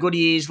know how good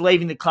he is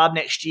leaving the club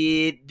next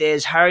year.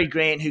 There's Harry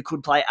Grant who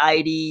could play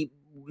 80,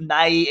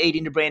 may eat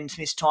into Brandon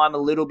Smith's time a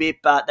little bit,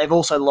 but they've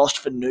also lost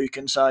for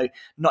Nukin, so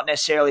not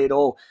necessarily at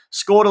all.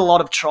 Scored a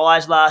lot of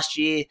tries last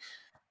year.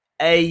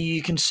 Are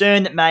you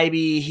concerned that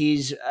maybe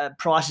his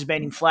price has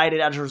been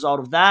inflated as a result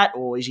of that,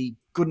 or is he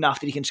good enough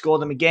that he can score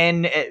them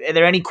again? Are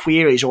there any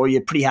queries, or are you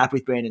pretty happy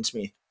with Brandon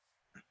Smith?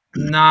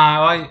 No,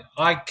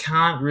 I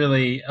can't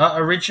really.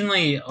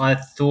 Originally, I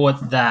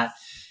thought that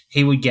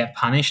he would get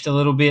punished a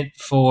little bit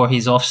for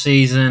his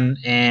off-season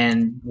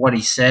and what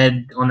he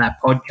said on that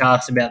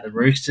podcast about the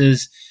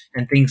Roosters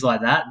and things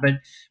like that. But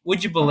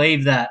would you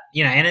believe that,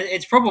 and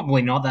it's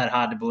probably not that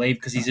hard to believe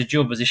because he's a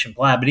dual position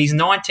player, but he's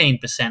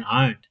 19%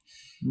 owned.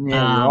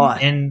 Yeah,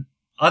 right. And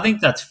I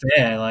think that's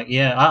fair.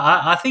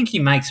 I think he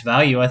makes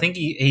value. I think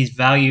his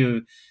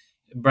value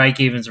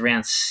break-even's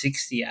around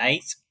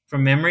 68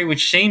 from memory,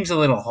 which seems a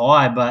little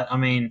high, but I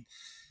mean,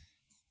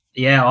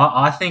 yeah,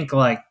 I think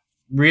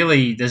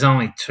really there's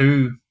only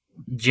two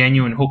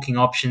genuine hooking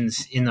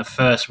options in the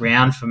first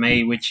round for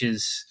me, which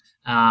is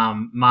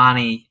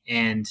Marnie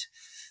and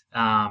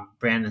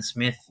Brandon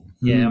Smith.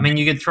 Yeah, I mean,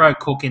 you could throw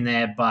Cook in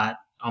there, but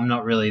I'm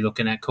not really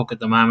looking at Cook at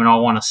the moment. I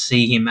want to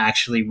see him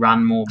actually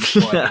run more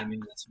before I get him in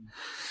this.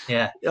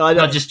 Yeah,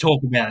 not just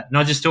talk about it.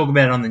 Not just talk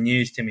about it on the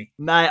news, Timmy.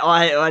 Mate,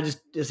 I just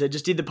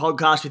did the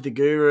podcast with the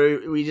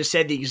Guru. We just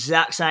said the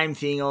exact same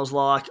thing. I was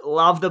like,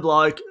 love the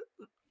bloke.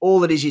 All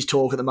that is his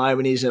talk at the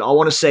moment is that I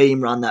want to see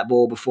him run that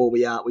ball before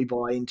we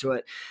buy into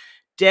it.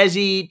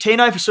 Desi,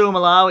 Tino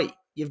Fasuamalawi,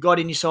 you've got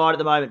in your side at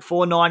the moment,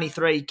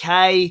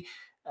 493k,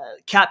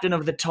 captain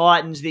of the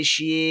Titans this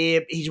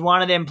year. He's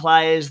one of them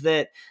players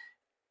that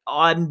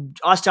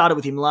I started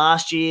with him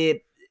last year.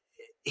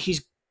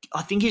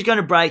 I think he's going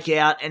to break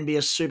out and be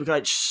a super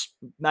coach,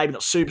 maybe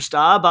not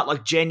superstar, but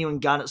like genuine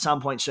gun at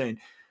some point soon.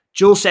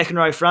 Dual second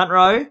row, front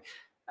row.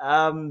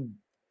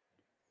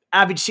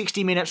 Averaged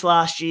 60 minutes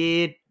last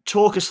year.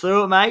 Talk us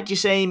through it, mate. Do you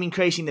see him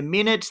increasing the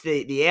minutes,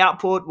 the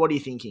output? What are you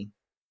thinking?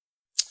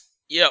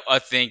 Yeah, I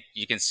think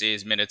you can see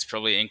his minutes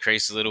probably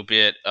increase a little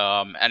bit,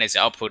 and his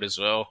output as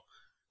well.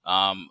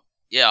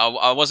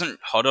 I wasn't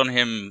hot on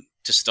him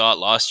to start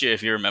last year,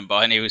 if you remember,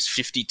 and he was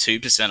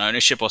 52%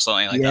 ownership or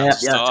something like that to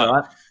start. That's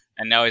right.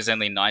 And now he's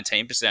only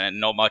 19%, and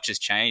not much has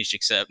changed,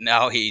 except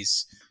now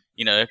he's,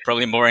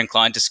 probably more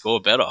inclined to score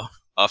better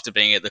after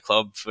being at the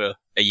club for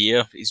a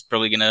year. He's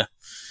probably going to,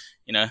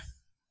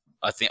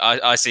 I think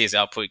I see his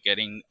output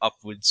getting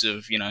upwards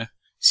of,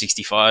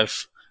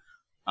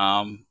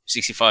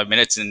 65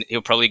 minutes, and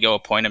he'll probably go a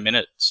point a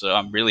minute. So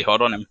I'm really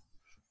hot on him.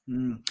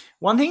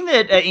 One thing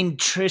that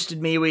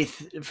interested me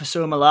with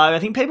Fasuamalawi, I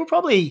think people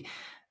probably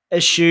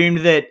assumed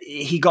that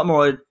he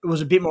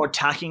was a bit more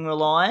attacking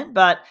reliant,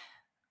 but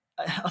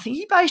I think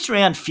he based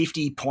around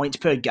 50 points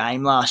per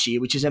game last year,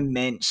 which is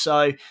immense.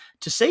 So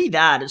to see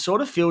that, it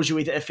sort of fills you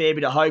with a fair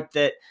bit of hope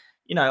that,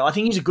 I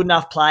think he's a good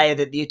enough player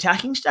that the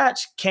attacking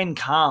stats can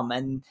come.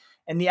 And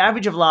the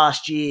average of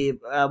last year,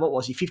 what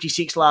was he,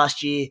 56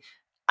 last year,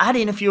 add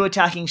in a few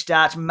attacking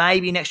stats,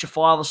 maybe an extra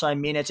 5 or so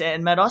minutes.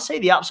 And, Matt, I see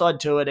the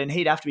upside to it, and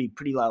he'd have to be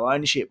pretty low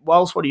ownership.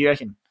 Wallace, what do you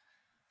reckon?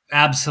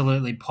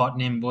 Absolutely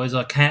potting him, boys.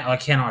 I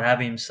cannot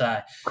have him. So,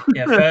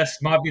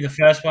 first might be the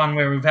first one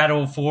where we've had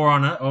all four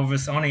of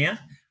us on here,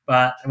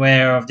 but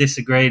where I've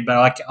disagreed.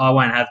 But I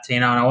won't have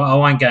Tino, and I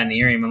won't go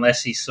near him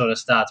unless he sort of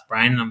starts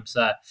braining them.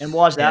 So, and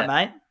why's that,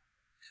 mate?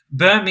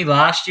 Burnt me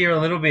last year a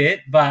little bit,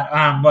 but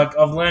like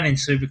I've learned in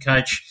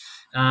Supercoach,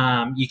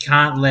 you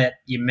can't let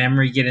your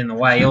memory get in the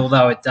way,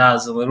 although it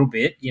does a little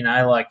bit.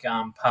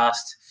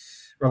 Past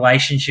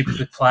relationships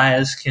with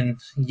players can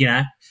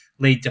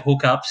lead to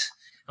hookups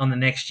on the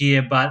next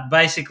year. But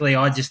basically,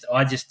 I just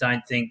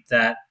don't think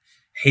that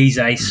he's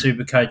a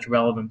Supercoach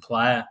relevant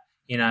player.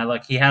 He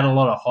had a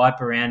lot of hype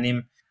around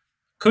him.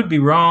 Could be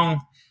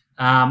wrong.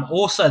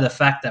 Also, the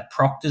fact that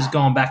Proctor's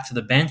gone back to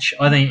the bench,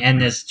 I think,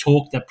 and there's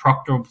talk that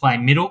Proctor will play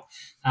middle.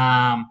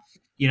 I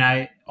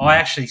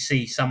actually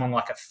see someone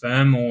like a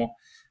Fermor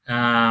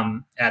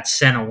at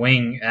centre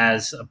wing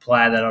as a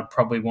player that I'd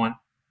probably want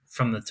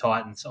from the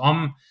Titans.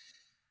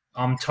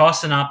 I'm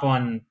tossing up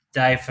on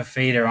Dave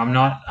Fifita. I'm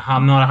not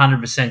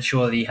 100%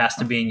 sure that he has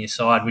to be in your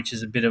side, which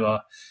is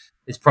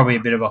it's probably a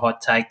bit of a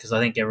hot take because I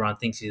think everyone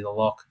thinks he's a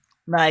lock.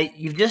 Mate,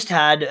 you've just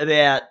had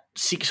about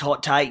 6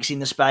 hot takes in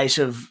the space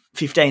of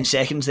 15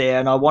 seconds there,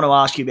 and I want to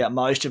ask you about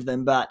most of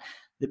them, but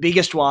the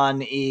biggest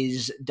one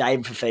is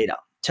Dave Fifita.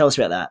 Tell us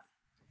about that.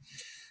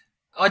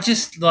 I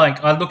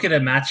look at a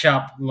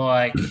matchup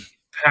like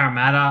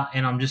Parramatta,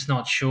 and I'm just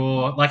not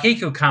sure. Like, he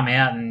could come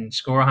out and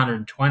score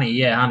 120,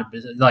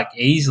 100%,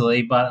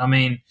 easily, but I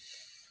mean,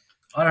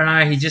 I don't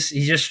know. He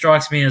just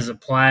strikes me as a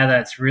player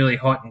that's really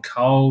hot and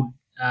cold,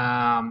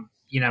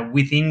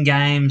 within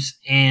games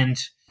and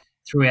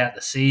throughout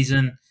the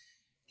season,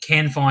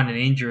 can find an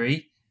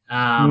injury,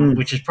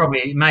 which is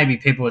probably, maybe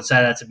people would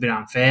say that's a bit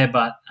unfair,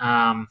 but,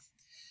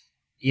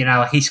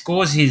 he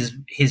scores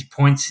his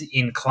points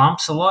in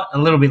clumps a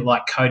little bit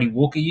like Cody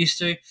Walker used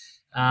to.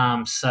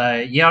 I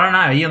don't know.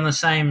 Are you on the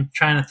same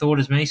train of thought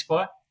as me,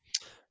 Spy?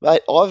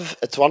 Mate,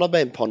 it's one I've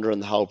been pondering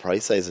the whole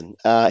preseason.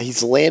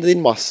 He's landed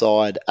in my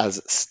side as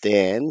it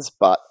stands,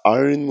 but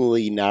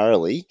only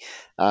narrowly.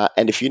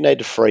 And if you need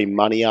to free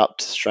money up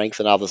to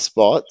strengthen other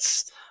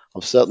spots,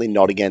 I'm certainly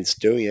not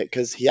against doing it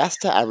because he has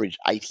to average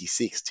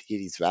 86 to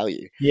hit his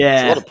value. Yeah.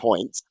 It's a lot of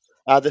points.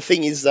 The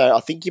thing is, though, I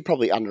think you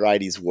probably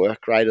underrate his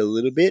work rate a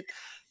little bit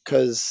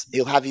because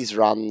he'll have his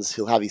runs,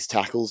 he'll have his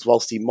tackles.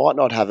 Whilst he might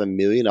not have a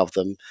million of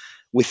them,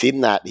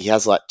 within that, he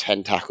has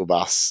 10 tackle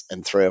busts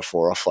and 3 or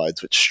 4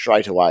 offloads, which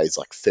straight away is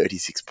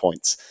 36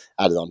 points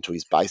added onto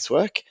his base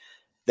work.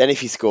 Then if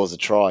he scores a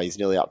try, he's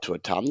nearly up to a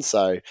ton.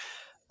 So,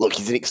 look,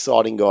 he's an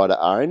exciting guy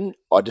to own.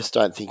 I just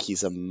don't think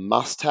he's a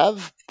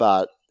must-have,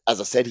 but as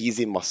I said, he's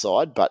in my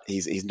side, but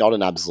he's not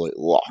an absolute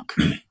lock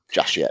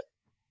just yet.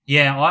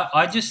 Yeah,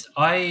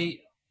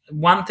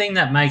 one thing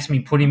that makes me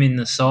put him in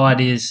the side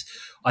is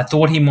I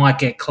thought he might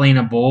get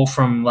cleaner ball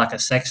from a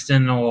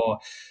Sexton or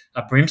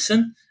a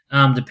Brimson,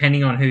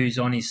 depending on who's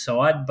on his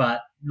side.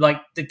 But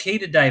the key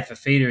to Dave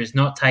Fifita is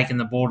not taking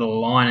the ball to the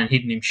line and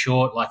hitting him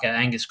short like an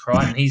Angus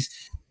Crichton. He's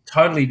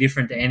totally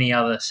different to any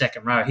other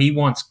second row. He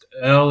wants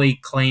early,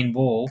 clean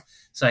ball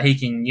so he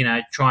can,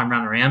 try and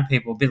run around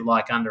people a bit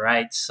like under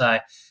 8s. So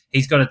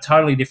he's got a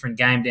totally different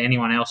game to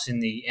anyone else in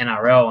the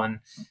NRL,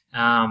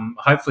 and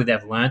hopefully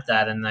they've learnt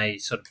that and they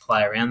sort of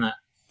play around that.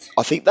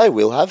 I think they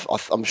will have.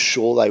 I'm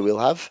sure they will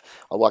have.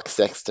 I like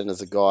Sexton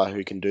as a guy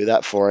who can do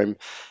that for him.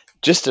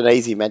 Just an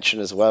easy mention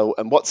as well.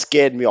 And what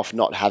scared me off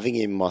not having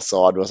him on my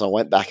side was I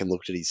went back and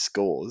looked at his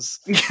scores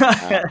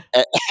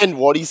and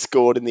what he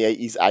scored in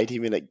his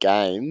 80-minute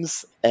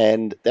games.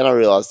 And then I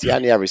realised he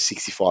only averaged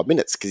 65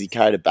 minutes because he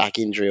carried a back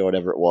injury or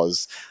whatever it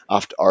was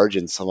after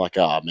Origin. So I'm like,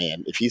 oh,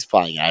 man, if he's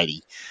playing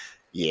 80,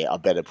 yeah, I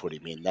better put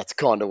him in. That's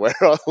kind of where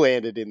I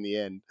landed in the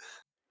end.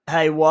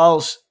 Hey,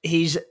 Walls,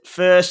 his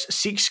first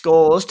 6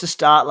 scores to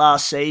start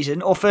last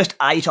season, or first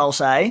 8, I'll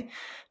say,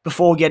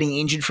 before getting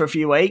injured for a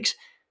few weeks,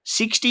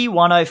 60,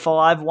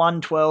 105,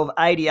 112,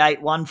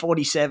 88,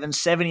 147,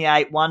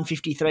 78,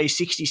 153,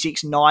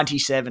 66,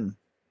 97.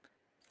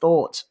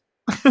 Thoughts?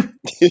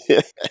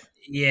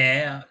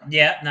 Yeah,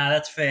 no,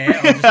 that's fair.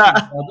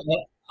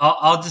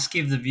 I'll just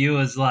give the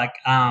viewers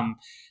an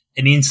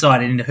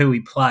insight into who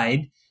he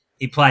played.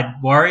 He played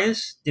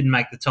Warriors, didn't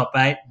make the top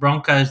 8.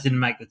 Broncos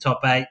didn't make the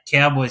top 8.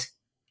 Cowboys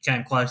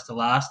came close to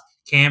last.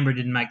 Canberra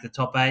didn't make the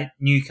top 8.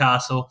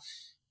 Newcastle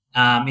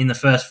in the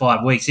first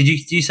 5 weeks. Did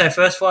you say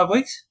first 5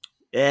 weeks?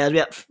 Yeah, it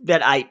was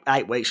about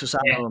 8 weeks or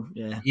something.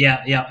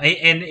 Yeah.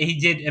 And he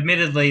did,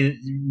 admittedly,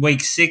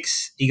 week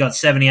 6, he got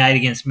 78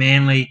 against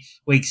Manly.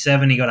 Week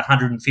 7, he got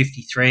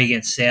 153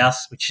 against South,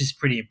 which is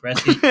pretty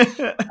impressive.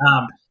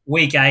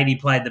 Week 8, he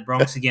played the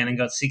Bronx again and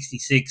got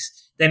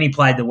 66. Then he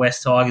played the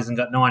West Tigers and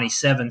got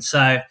 97.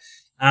 So,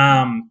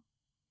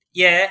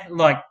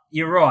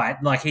 you're right.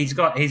 He's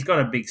got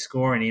a big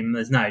score in him.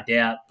 There's no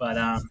doubt. But,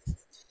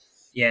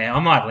 I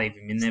might leave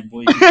him in there,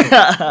 boys.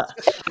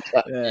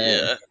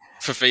 Yeah.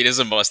 Fafita's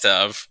a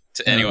must-have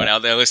to anyone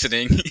out there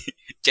listening.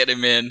 Get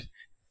him in.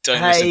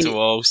 Don't listen to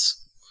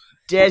Wolves.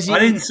 Desi,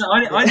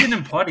 I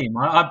didn't pod him.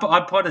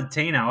 I potted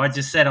Tino. I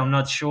just said I'm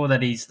not sure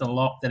that he's the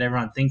lock that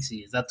everyone thinks he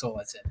is. That's all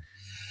I said.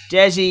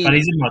 Desi, but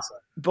he's in my side.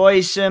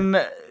 Boys,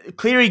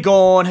 Cleary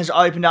Gorn has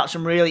opened up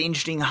some really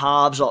interesting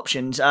halves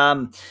options.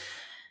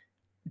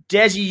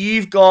 Desi,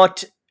 you've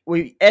got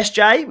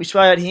SJ, we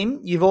spoke about him.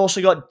 You've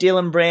also got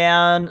Dylan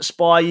Brown.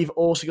 Spy, you've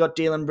also got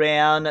Dylan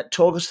Brown.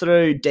 Talk us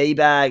through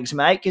D-Bags,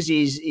 mate, because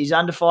he's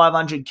under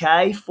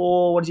 500K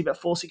for, about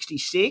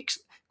 466.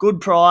 Good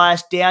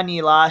price, down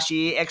year last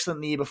year,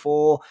 excellent the year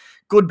before.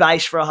 Good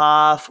base for a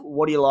half.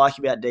 What do you like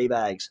about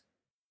D-Bags?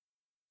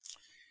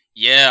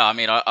 Yeah, I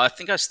mean, I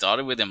think I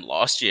started with him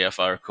last year, if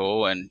I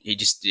recall, and he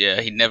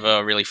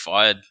never really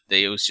fired.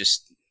 It was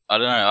just, I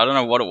don't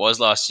know what it was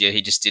last year.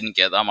 He just didn't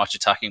get that much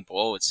attacking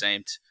ball, it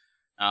seemed.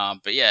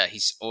 But yeah,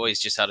 he's always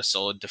just had a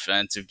solid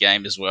defensive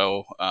game as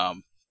well.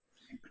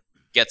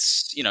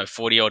 Gets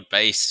 40 odd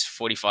base,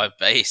 45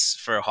 base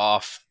for a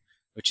half,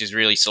 which is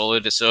really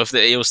solid. So if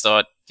the Eels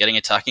start getting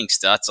attacking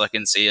stats, I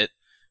can see it.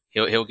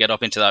 He'll get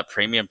up into that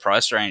premium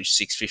price range,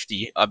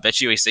 650. I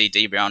bet you we see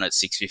D Brown at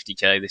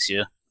 650K this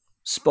year.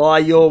 Spy,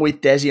 you're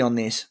with Desi on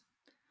this.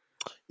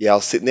 Yeah, I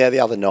was sitting there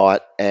the other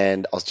night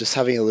and I was just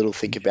having a little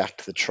think back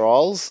to the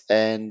trials,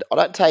 and I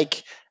don't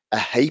take a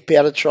heap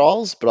out of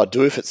trials, but I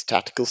do if it's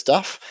tactical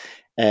stuff.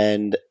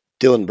 And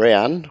Dylan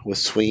Brown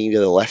was swinging to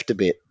the left a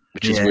bit,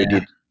 which is where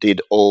he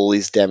did all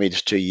his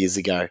damage 2 years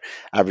ago.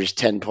 Averaged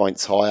 10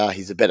 points higher.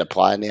 He's a better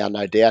player now,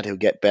 no doubt. He'll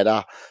get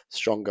better,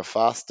 stronger,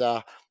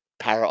 faster.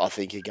 Parrot, I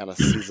think, are going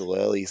to sizzle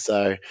early,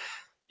 so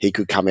he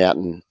could come out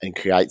and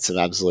create some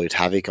absolute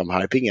havoc, I'm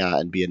hoping,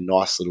 and be a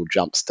nice little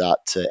jump start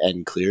to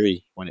end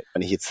Cleary when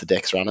he hits the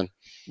decks running.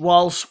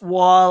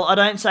 While I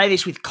don't say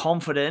this with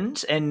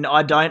confidence, and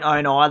I don't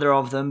own either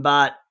of them,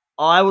 but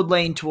I would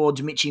lean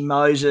towards Mitchy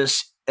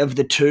Moses of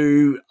the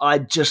two. I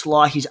just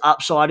like his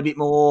upside a bit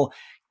more,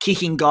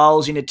 kicking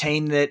goals in a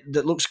team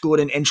that looks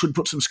good and should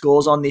put some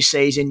scores on this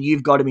season.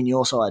 You've got him in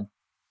your side.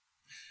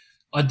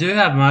 I do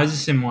have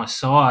Moses in my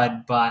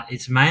side, but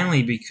it's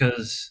mainly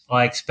because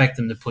I expect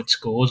them to put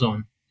scores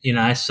on,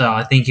 so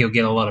I think he'll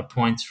get a lot of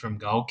points from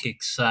goal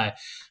kicks. So,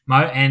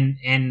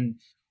 and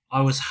I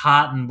was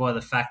heartened by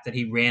the fact that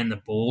he ran the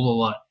ball a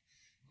lot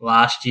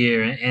last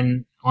year.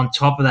 And on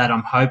top of that,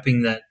 I'm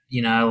hoping that,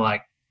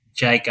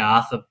 Jake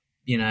Arthur,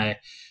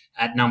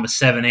 at number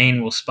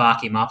 17 will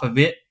spark him up a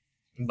bit.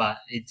 But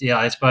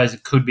I suppose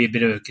it could be a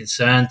bit of a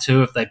concern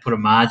too if they put a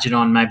margin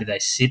on. Maybe they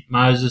sit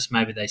Moses,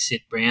 maybe they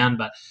sit Brown,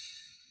 but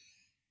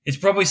it's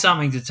probably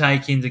something to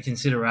take into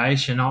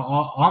consideration.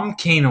 I'm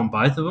keen on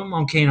both of them.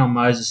 I'm keen on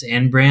Moses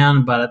and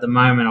Brown, but at the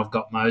moment I've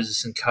got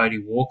Moses and Cody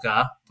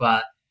Walker.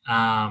 But,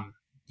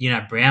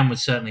 Brown would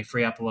certainly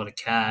free up a lot of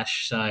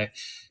cash, so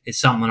it's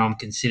something I'm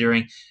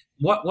considering.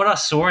 What I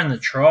saw in the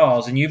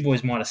trials, and you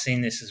boys might have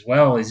seen this as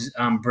well, is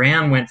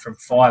Brown went from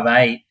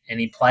 5'8", and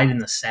he played in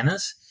the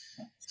centres.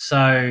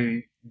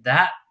 So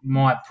that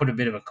might put a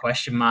bit of a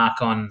question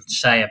mark on,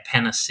 say, a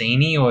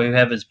Penasini or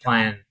whoever's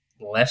playing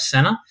left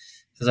centre,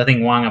 because I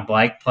think Wanga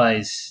Blake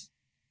plays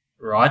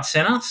right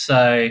centre.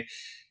 So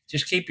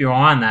just keep your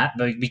eye on that,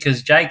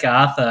 because Jake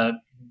Arthur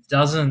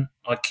doesn't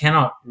I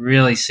cannot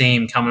really see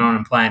him coming on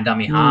and playing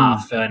dummy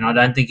half, and I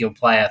don't think he'll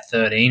play a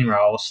 13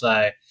 role.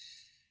 So,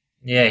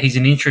 yeah, he's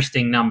an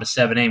interesting number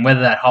 17.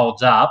 Whether that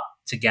holds up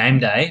to game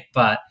day,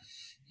 but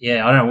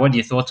yeah, I don't know. What are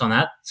your thoughts on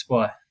that,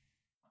 Spy?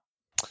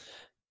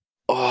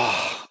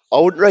 Oh, I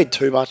wouldn't read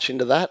too much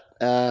into that.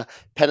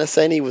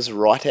 Panasini was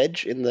right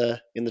edge in the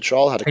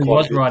trial. Had a He quite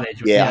was a good, right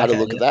edge. yeah, I had a okay,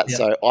 look at that. yeah.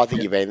 So I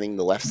think if anything,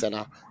 the left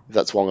centre, if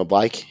that's Wonga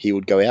Blake, he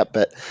would go out.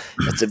 But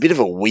it's a bit of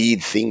a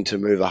weird thing to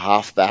move a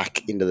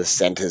halfback into the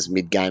centres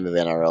mid game of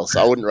NRL.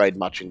 So I wouldn't read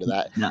much into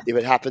that. No. If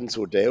it happens,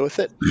 we'll deal with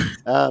it.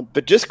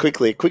 But just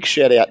quickly, a quick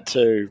shout out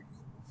to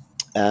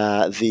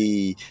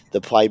the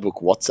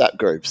Playbook WhatsApp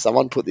group.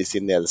 Someone put this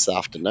in there this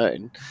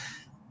afternoon.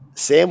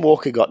 Sam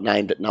Walker got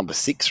named at number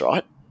 6,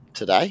 right,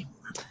 today,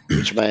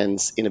 which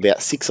means in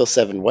about 6 or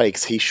 7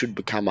 weeks he should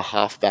become a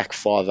halfback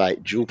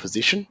 5'8" dual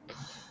position.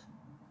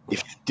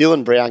 If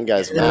Dylan Brown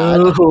goes mad,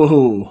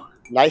 Ooh.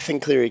 Nathan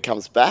Cleary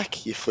comes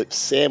back, you flip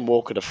Sam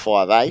Walker to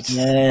 5'8",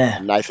 Yeah.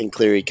 and Nathan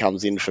Cleary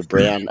comes in for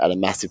Brown at a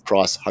massive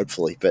price,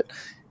 hopefully. But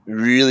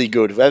really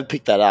good. Whoever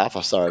picked that up,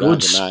 I'm sorry, I don't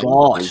Good have the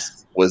name,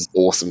 spot. was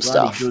awesome Bloody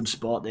stuff. good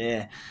spot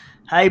there.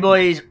 Hey,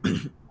 boys,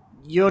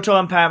 you're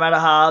talking Parramatta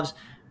halves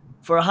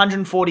for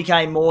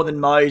 140k more than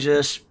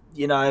Moses,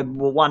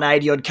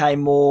 180 odd K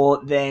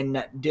more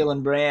than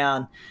Dylan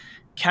Brown.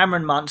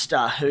 Cameron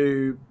Munster,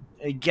 who,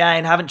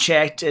 again, haven't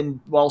checked, and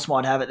Walsh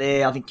might have it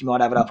there. I think you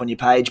might have it up on your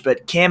page,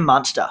 but Cam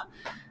Munster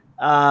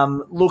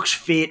looks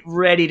fit,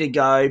 ready to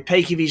go,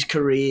 peak of his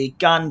career,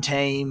 gun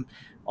team.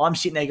 I'm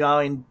sitting there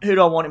going, who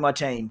do I want in my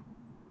team?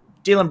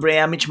 Dylan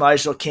Brown, Mitch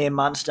Moses, or Cam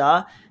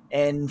Munster?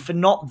 And for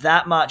not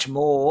that much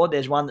more,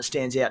 there's one that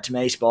stands out to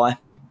me, Spy.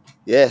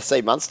 Yeah,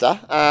 see Munster.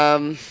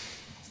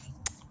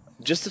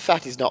 Just the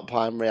fact he's not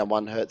playing round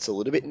 1 hurts a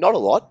little bit. Not a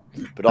lot,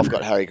 but I've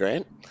got Harry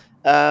Grant.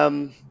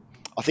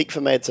 I think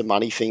for me it's a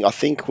money thing. I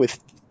think with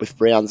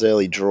Brown's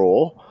early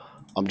draw,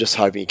 I'm just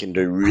hoping he can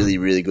do really,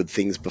 really good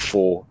things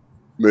before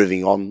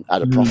moving on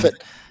at a profit.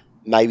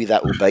 Maybe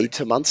that will be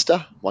to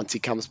Munster once he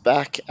comes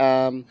back.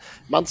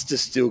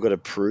 Munster's still got to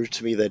prove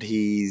to me that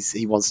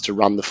he wants to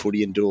run the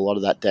footy and do a lot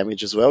of that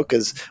damage as well,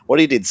 because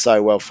what he did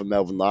so well for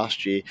Melbourne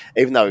last year,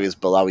 even though he was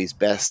below his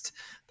best,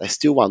 they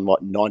still won,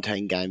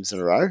 19 games in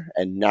a row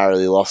and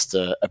narrowly lost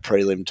a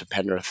prelim to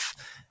Penrith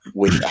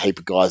with a heap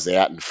of guys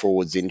out and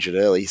forwards injured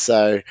early.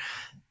 So,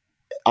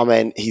 I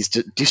mean, his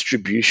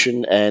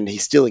distribution and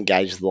he's still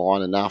engaged the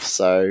line enough.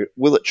 So,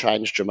 will it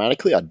change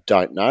dramatically? I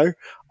don't know.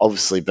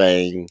 Obviously,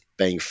 being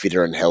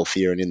fitter and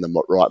healthier and in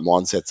the right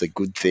mindset's a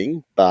good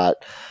thing,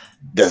 but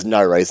there's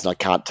no reason I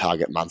can't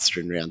target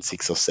Munster in round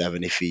 6 or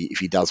 7 if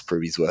he does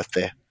prove his worth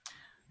there.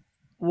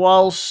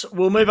 Whilst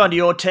we'll move on to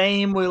your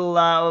team,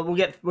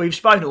 we've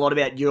spoken a lot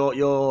about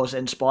yours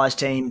and Spy's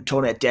team,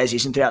 talking about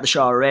Desi's and throughout the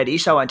show already,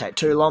 so it won't take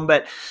too long.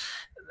 But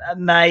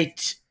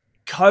mate,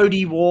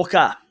 Cody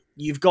Walker,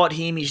 you've got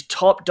him. He's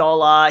top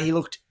dollar. He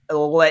looked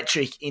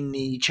electric in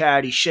the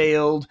Charity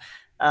Shield.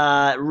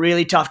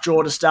 Really tough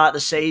draw to start the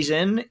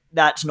season.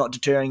 That's not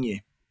deterring you.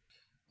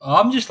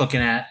 I'm just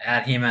looking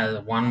at him as a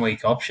 1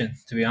 week option,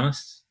 to be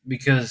honest,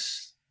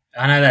 because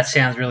I know that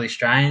sounds really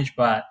strange,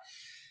 but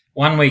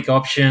 1 week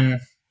option,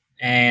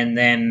 and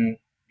then,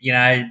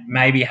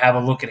 maybe have a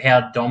look at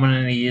how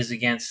dominant he is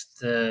against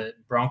the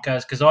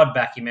Broncos, because I'd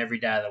back him every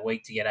day of the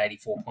week to get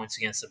 84 points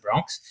against the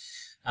Bronx.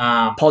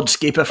 Pod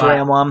skipper for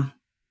round 1.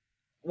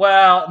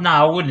 Well, no,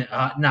 I wouldn't.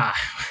 No,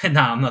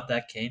 I'm not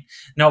that keen.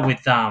 Not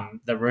with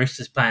the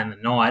Roosters playing the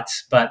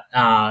Knights, but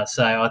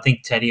so I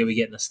think Teddy will be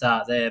getting a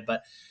start there.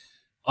 But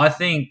I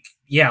think,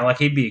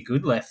 he'd be a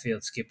good left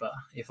field skipper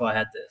if I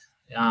had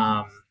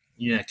the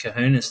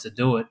kahunas to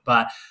do it.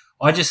 But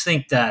I just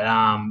think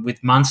that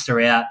with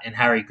Munster out and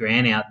Harry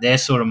Grant out, they're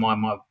sort of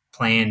my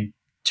planned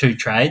 2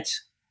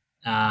 trades.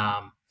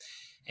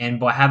 And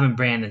by having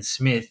Brandon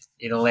Smith,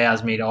 it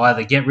allows me to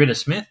either get rid of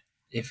Smith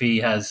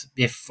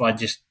if I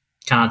just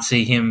can't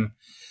see him,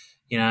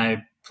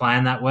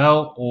 playing that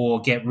well,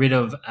 or get rid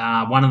of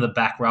one of the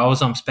back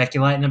rows I'm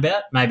speculating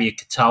about, maybe a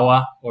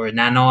Katoa or a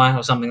Nanai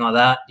or something like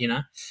that,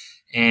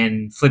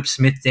 and flip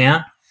Smith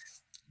down.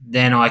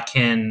 Then I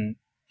can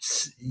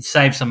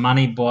save some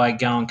money by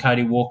going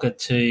Cody Walker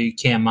to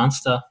Cam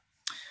Munster.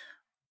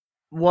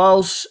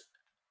 Whilst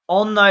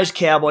on those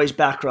Cowboys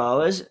back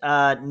rowers,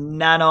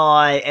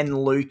 Nanai and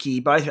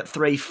Lukey both at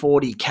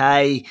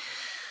 340k.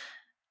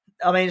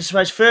 I mean, I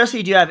suppose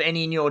firstly, do you have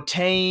any in your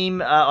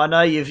team? I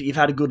know you've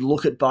had a good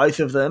look at both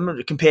of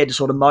them compared to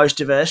sort of most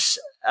of us.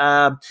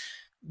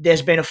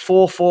 There's been a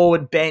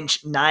 4-forward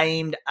bench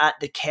named at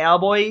the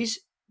Cowboys.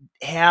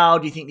 How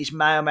do you think this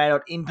may or may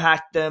not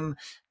impact them?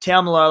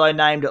 Taumalolo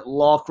named at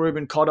lock,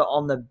 Ruben Cotter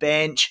on the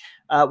bench.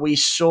 We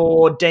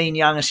saw Dean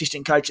Young,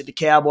 assistant coach at the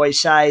Cowboys,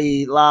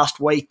 say last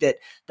week that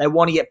they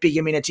want to get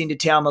bigger minutes into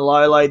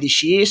Taumalolo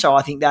this year. So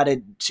I think that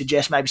would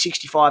suggest maybe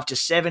 65 to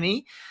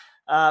 70.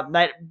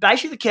 Mate,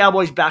 basically the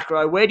Cowboys back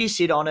row, where do you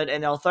sit on it?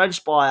 And I'll throw to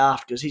Spy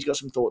after because he's got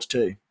some thoughts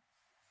too.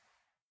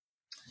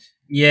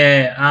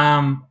 Yeah,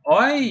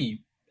 I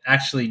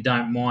actually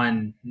don't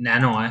mind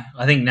Nanai.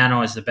 I think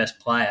Nanai is the best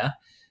player,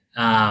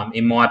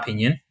 in my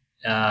opinion.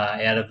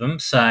 out of them.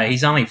 So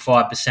he's only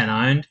 5%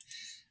 owned.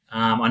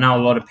 I know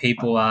a lot of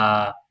people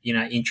are,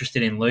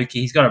 interested in Lukey.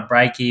 He's got a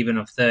break even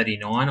of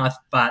 39.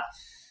 But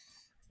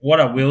what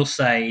I will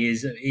say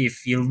is,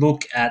 if you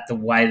look at the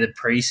way the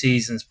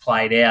preseason's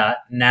played out,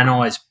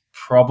 Nanai is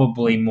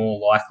probably more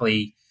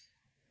likely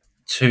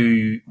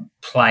to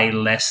play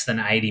less than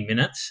 80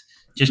 minutes,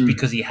 just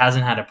because he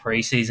hasn't had a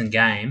preseason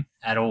game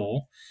at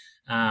all.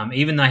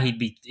 Even though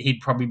he'd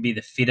probably be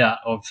the fitter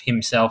of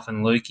himself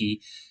and Lukey,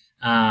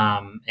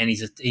 and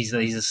he's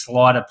a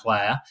slider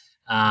player.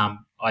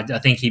 I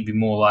think he'd be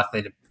more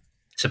likely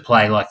to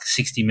play like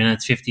 60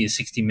 minutes, 50 or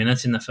 60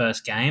 minutes in the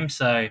first game.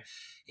 So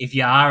if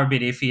you are a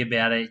bit iffy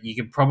about it, you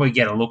could probably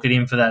get a look at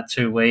him for that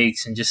 2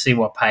 weeks and just see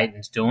what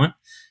Payton's doing.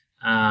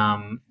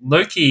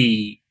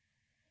 Lukey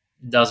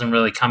doesn't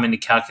really come into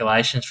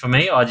calculations for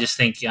me. I just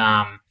think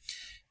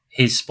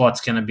his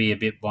spot's going to be a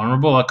bit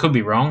vulnerable. I could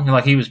be wrong.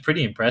 Like, he was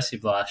pretty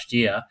impressive last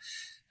year.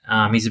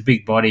 He's a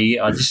big body.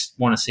 I just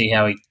want to see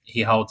how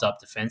he holds up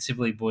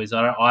defensively, boys.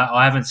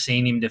 I haven't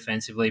seen him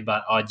defensively,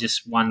 but I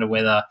just wonder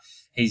whether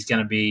he's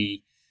going to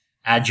be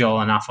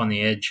agile enough on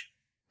the edge.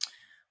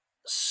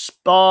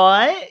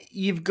 Spy,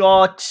 you've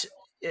got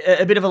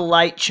a bit of a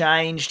late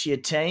change to your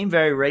team,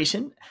 very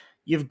recent.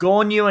 You've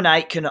gone Euan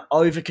Aitken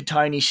over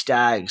Katoni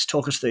Staggs.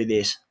 Talk us through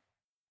this.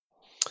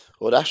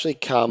 Well, it actually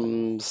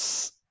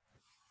comes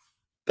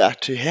back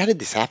to, how did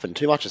this happen?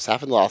 Too much has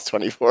happened the last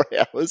 24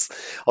 hours.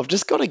 I've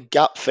just got a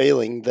gut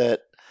feeling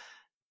that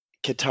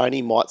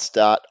Katoni might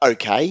start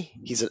okay.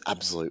 He's an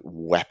absolute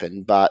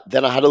weapon. But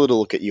then I had a little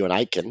look at Euan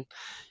Aitken.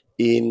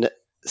 In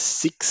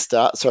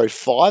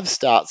 5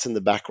 starts in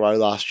the back row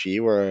last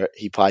year where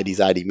he played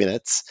his 80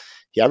 minutes,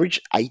 he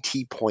averaged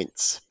 80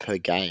 points per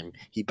game.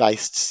 He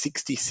based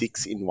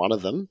 66 in one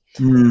of them.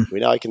 We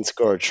know he can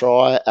score a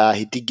try.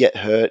 He did get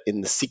hurt in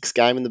the 6th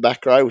game in the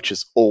back row, which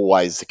is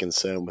always the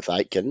concern with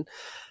Aitken.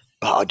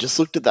 But I just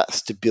looked at that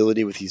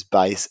stability with his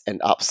base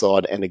and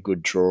upside and a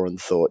good draw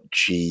and thought,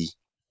 gee,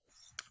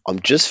 I'm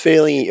just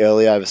feeling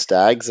early over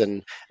Staggs,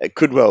 and it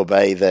could well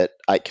be that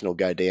Aitken will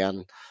go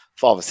down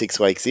 5 or 6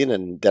 weeks in,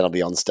 and then I'll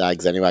be on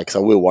Staggs anyway, because I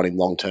will want him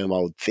long term, I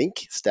would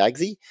think,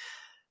 Staggsy.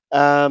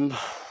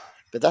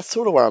 But that's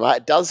sort of where I'm at.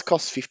 It does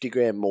cost 50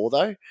 grand more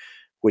though,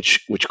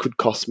 which could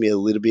cost me a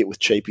little bit with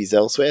cheapies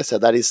elsewhere. So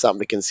that is something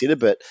to consider.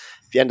 But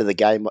at the end of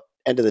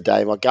the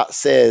day, my gut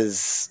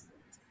says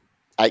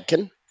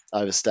Aitken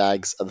over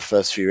Staggs are the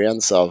first few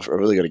rounds, so I've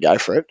really got to go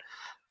for it.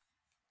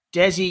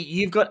 Desi,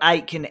 you've got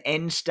Aitken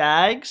and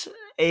Staggs.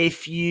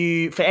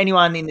 For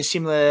anyone in a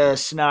similar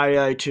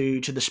scenario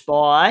to the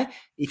Spy,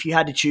 if you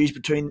had to choose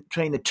between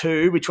the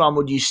two, which one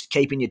would you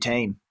keep in your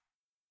team?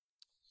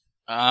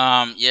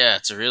 Yeah,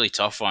 it's a really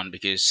tough one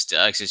because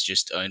Staggs is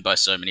just owned by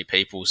so many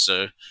people.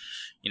 So,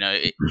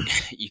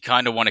 you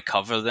kind of want to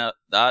cover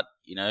that.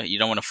 You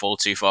don't want to fall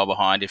too far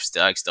behind if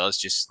Staggs does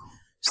just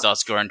start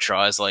scoring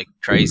tries like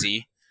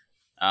crazy.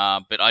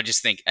 But I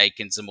just think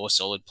Aitken's a more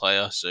solid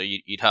player, so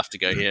you'd have to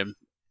go him.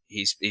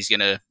 He's going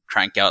to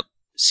crank out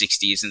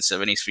 60s and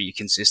 70s for you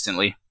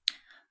consistently.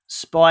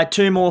 Spy,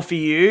 2 more for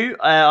you.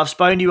 I've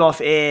spoken to you off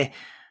air.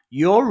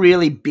 You're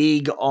really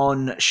big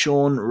on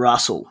Sean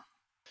Russell.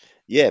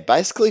 Yeah,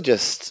 basically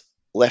just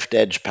left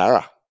edge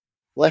para.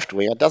 Left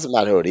winger, doesn't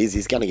matter who it is,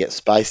 he's going to get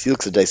space. He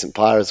looks a decent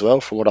player as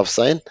well from what I've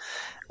seen.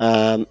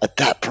 At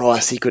that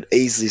price, he could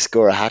easily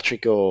score a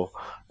hat-trick or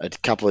a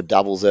couple of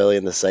doubles early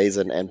in the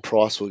season, and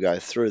price will go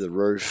through the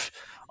roof.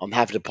 I'm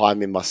happy to play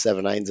him in my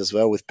 17s as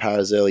well with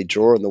Para's early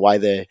draw and the way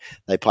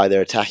they play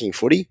their attacking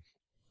footy.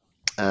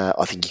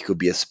 I think he could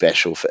be a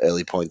special for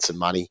early points and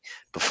money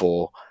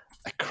before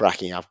a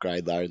cracking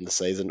upgrade later in the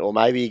season. Or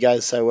maybe he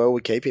goes so well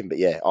we keep him. But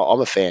yeah, I'm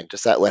a fan.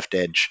 Just that left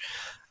edge,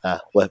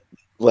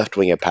 left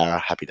winger para,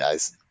 happy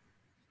days.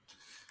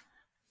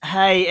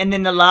 Hey, and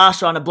then the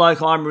last one, a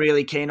bloke I'm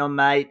really keen on,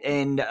 mate,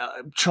 and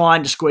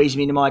trying to squeeze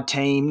him into my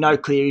team. No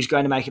clear he's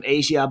going to make it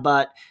easier,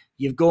 but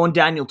you've gone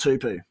Daniel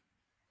Tupou.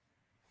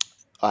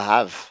 I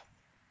have.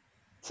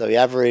 So he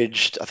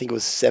averaged, I think it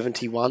was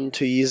 71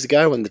 2 years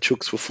ago when the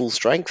Chooks were full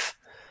strength.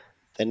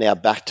 They're now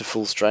back to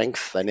full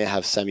strength. They now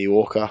have Sammy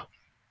Walker,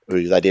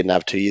 who they didn't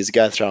have 2 years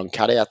ago, throwing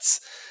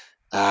cutouts.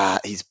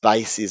 His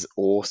base is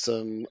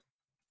awesome.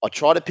 I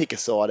try to pick a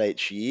side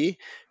each year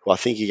who I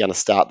think are going to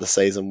start the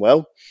season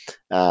well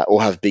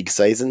or have big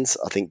seasons.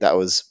 I think that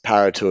was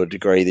Para to a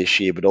degree this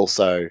year, but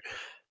also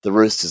the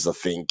Roosters, I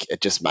think it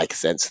just makes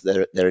sense.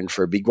 They're in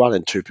for a big one,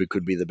 and Tupou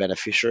could be the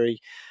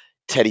beneficiary.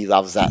 Teddy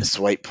loves that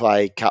sweep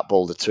play, cut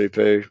ball to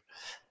Tupou.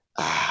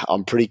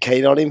 I'm pretty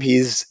keen on him. He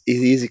is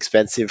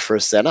expensive for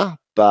a centre,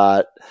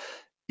 but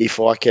if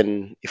I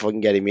can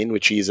get him in,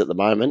 which he is at the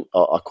moment,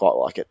 I quite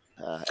like it.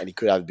 And he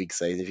could have a big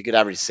season. If he could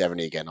average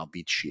 70 again, I'll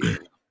be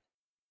cheering.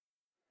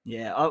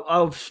 Yeah,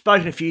 I've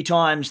spoken a few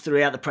times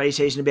throughout the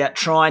preseason about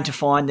trying to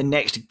find the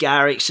next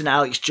Garricks and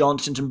Alex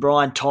Johnsons and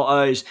Brian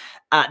To'os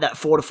at that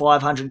 400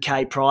 to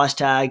 500k price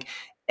tag,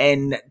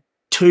 and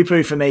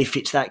Tupou for me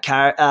fits that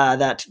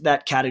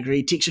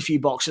category. Ticks a few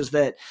boxes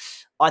that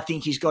I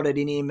think he's got it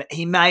in him.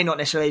 He may not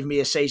necessarily even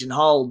be a season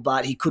hold,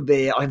 but he could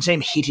be. I can see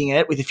him hitting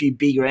it with a few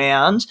big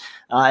rounds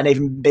and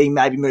even being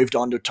maybe moved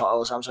on to a title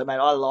or something. So, mate,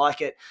 I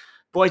like it.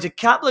 Boys, a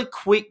couple of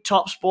quick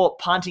Top Sport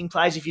punting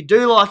plays. If you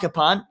do like a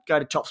punt, go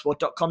to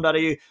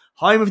topsport.com.au,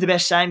 home of the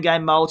best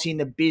same-game multi in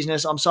the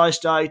business. I'm so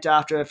stoked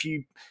after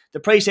the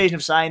pre-season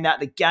of saying that.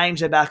 The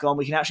games are back on.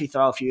 We can actually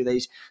throw a few of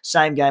these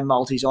same-game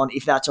multis on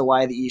if that's a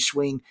way that you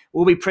swing.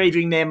 We'll be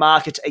previewing their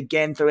markets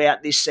again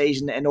throughout this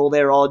season and all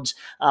their odds.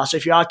 So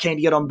if you are keen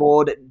to get on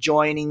board,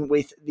 joining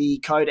with the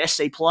code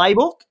SC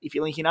Playbook, if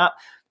you're linking up,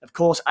 of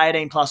course,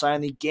 18 plus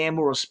only.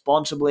 Gamble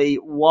responsibly.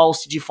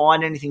 Waltz, did you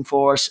find anything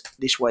for us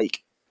this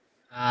week?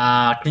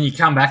 Can you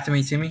come back to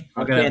me, Timmy?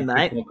 I can,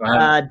 mate.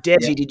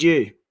 Desi, yeah. Did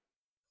you?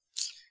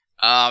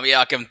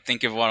 I can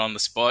think of one on the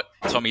spot.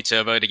 Tommy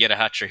Turbo to get a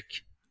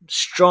hat-trick.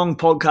 Strong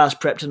podcast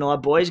prep tonight,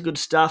 boys. Good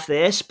stuff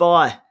there.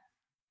 Spy.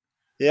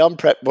 Yeah, I'm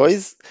prepped,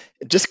 boys.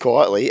 Just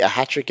quietly, a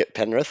hat-trick at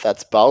Penrith.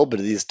 That's bold, but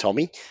it is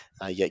Tommy.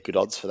 You get good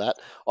odds for that.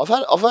 I've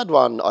had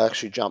one I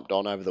actually jumped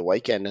on over the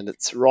weekend, and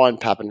it's Ryan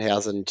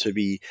Pappenhausen to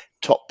be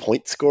top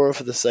point scorer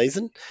for the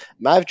season.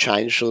 May have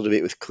changed a little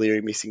bit with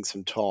Cleary missing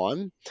some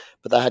time,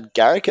 but they had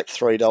Garrick at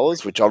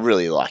 $3, which I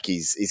really like.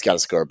 He's going to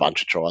score a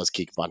bunch of tries,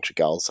 kick a bunch of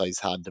goals, so he's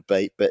hard to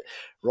beat. But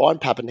Ryan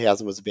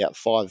Pappenhausen was about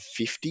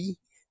 $5.50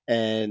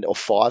 or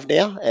 $5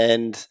 now,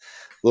 and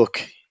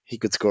look, he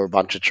could score a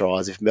bunch of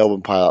tries. If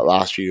Melbourne play like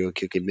last year, he'll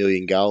kick a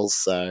million goals.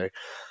 So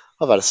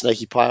I've had a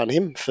sneaky play on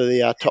him for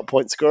the top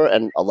point scorer,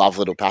 and I love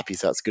little Pappy,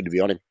 so it's good to be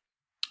on him.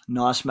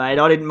 Nice, mate.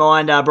 I didn't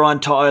mind Brian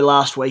Toto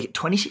last week at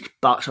 $26,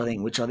 I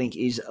think, which I think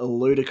is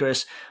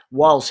ludicrous.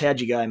 Waltz, how'd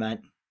you go, mate?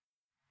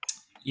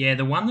 Yeah,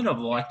 the one that I've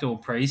liked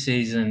all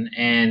preseason,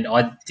 and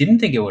I didn't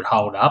think it would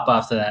hold up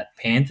after that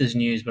Panthers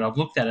news, but I've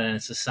looked at it and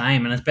it's the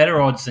same, and it's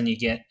better odds than you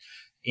get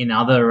in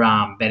other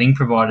betting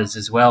providers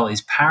as well,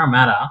 is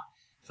Parramatta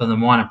for the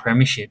minor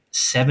premiership,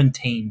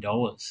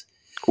 $17.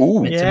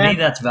 Ooh, To me,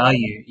 that's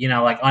value.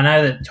 I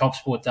know that Top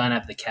Sport don't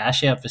have the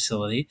cash out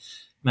facility.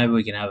 Maybe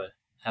we can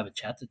have a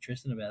chat to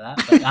Tristan about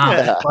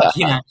that. But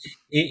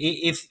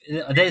if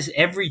there's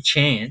every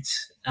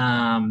chance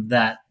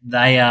that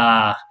they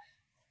are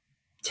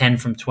 10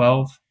 from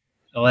 12,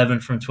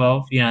 11 from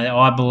 12,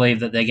 I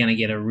believe that they're going to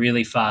get a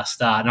really fast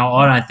start. And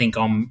I don't think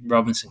I'm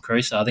Robinson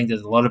Crusoe. I think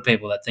there's a lot of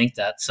people that think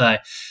that. So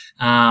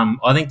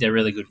I think they're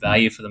really good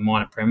value for the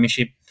minor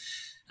premiership.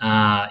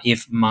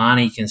 If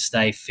Marnie can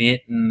stay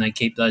fit and they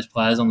keep those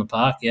players on the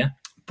park, yeah.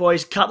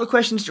 Boys, couple of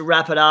questions to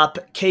wrap it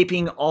up.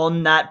 Keeping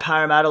on that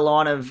Parramatta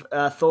line of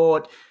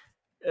thought,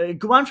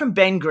 good one from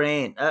Ben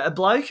Grant, a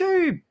bloke who,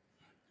 I don't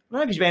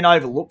know if he's been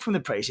overlooked from the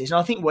preseason.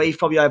 I think we've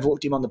probably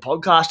overlooked him on the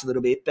podcast a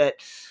little bit, but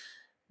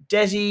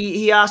Desi,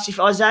 he asked if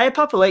Isaiah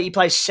Papali'i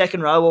plays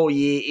second row all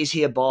year, is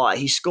he a buy?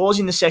 He scores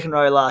in the second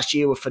row last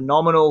year, were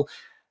phenomenal.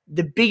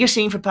 The biggest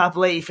thing for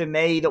Papali'i for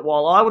me, that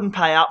while I wouldn't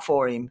pay up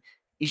for him,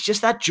 is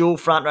just that dual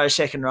front row,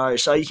 second row.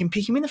 So you can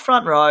pick him in the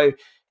front row,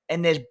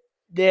 and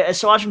there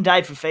aside from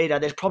Dave Fafita,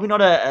 there's probably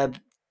not a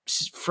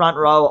front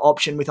row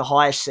option with a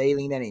higher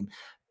ceiling than him.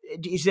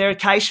 Is there a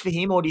case for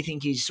him, or do you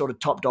think he's sort of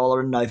top dollar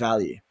and no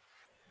value?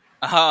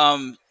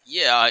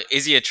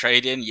 Is he a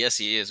trade-in? Yes,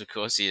 he is. Of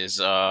course he is.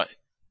 I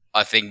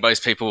think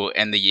most people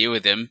end the year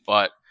with him,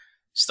 but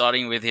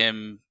starting with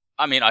him,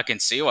 I mean, I can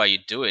see why you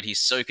do it. He's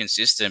so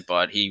consistent,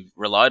 but he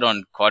relied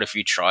on quite a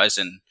few tries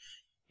and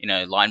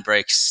line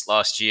breaks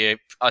last year.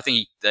 I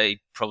think they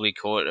probably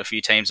caught a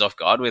few teams off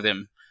guard with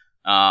him,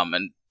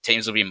 and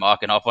teams will be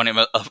marking up on him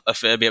a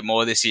fair bit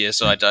more this year.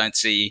 So I don't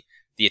see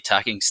the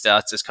attacking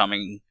stats as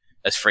coming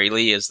as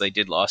freely as they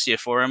did last year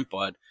for him,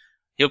 but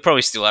he'll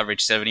probably still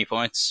average 70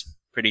 points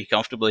pretty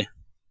comfortably.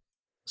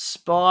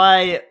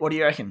 Spy, what do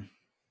you reckon?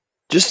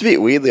 Just a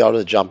bit weirdly, I want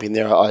to jump in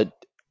there. I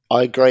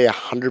agree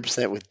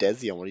 100% with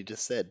Desi on what he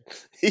just said.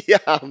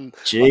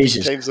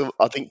 Jesus.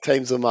 I think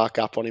teams will mark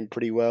up on him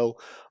pretty well.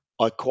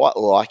 I quite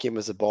like him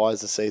as a buy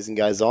as the season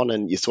goes on,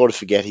 and you sort of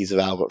forget he's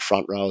available at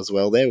front row as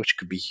well there, which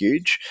could be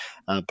huge.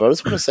 But I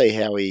just want to see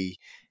how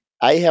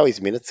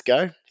his minutes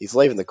go. He's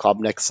leaving the club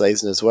next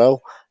season as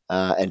well,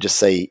 and just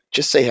see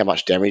how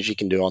much damage he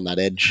can do on that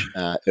edge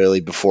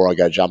early before I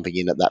go jumping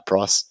in at that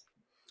price.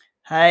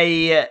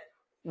 Hey,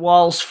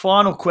 Waltz,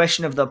 final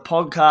question of the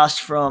podcast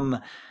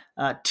from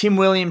Tim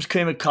Williams,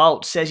 Kuma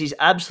Colt, says he's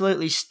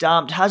absolutely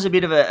stumped, has a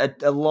bit of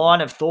a line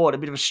of thought, a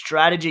bit of a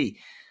strategy.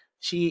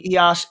 He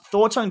asked,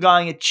 thoughts on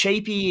going a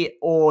cheapie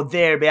or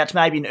thereabouts,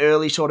 maybe an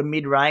early sort of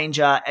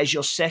mid-ranger as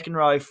your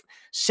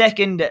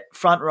second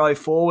front row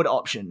forward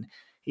option.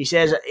 He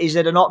says, is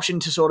it an option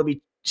to sort of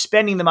be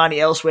spending the money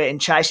elsewhere and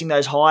chasing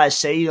those higher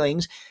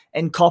ceilings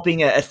and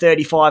copping a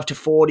 35 to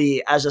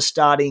 40 as a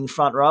starting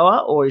front rower,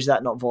 or is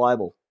that not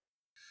viable?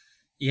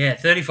 Yeah,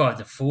 35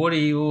 to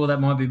 40, that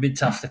might be a bit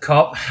tough to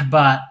cop.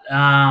 But,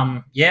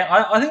 I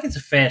think it's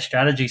a fair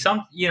strategy.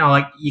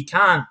 You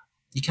can't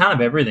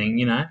have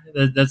everything,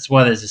 That's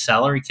why there's a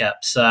salary cap.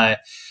 So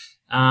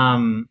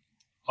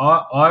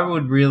I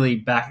would really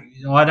back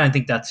 – I don't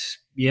think that's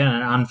an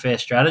unfair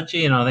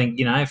strategy. And I think,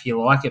 if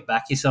you like it,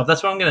 back yourself.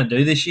 That's what I'm going to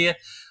do this year.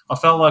 I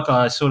felt like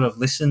I sort of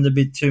listened a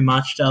bit too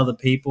much to other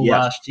people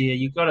last year.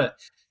 You've got to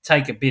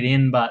take a bit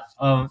in, but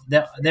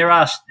there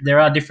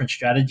are different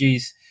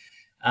strategies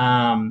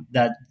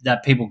that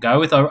people go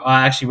with.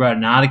 I actually wrote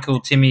an article,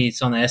 Timmy.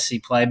 It's on the SC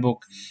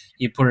Playbook.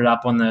 You put it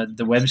up on the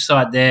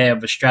website there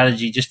of a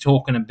strategy, just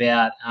talking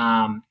about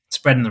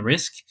spreading the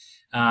risk.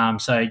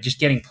 So just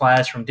getting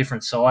players from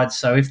different sides.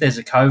 So if there's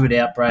a COVID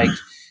outbreak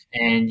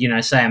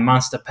and, say a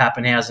Munster,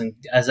 Pappenhausen,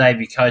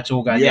 Xavier Coates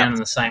all go down in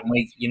the same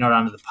week, you're not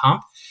under the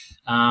pump.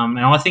 And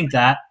I think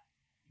that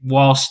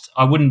whilst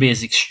I wouldn't be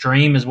as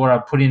extreme as what I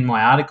put in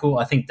my article,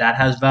 I think that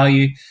has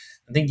value.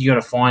 I think you got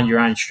to find your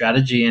own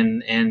strategy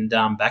and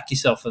back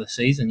yourself for the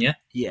season, yeah?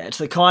 Yeah, it's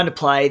the kind of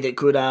play that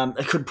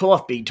could pull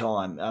off big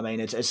time. I mean,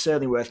 it's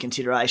certainly worth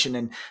consideration,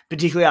 and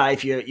particularly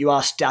if you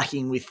are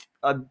stacking with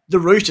the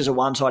Roosters are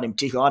one side in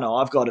particular. I know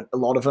I've got a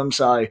lot of them,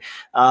 so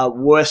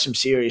worth some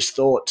serious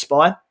thought.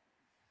 Spy?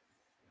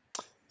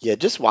 Yeah,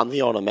 just one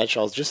thing on a match.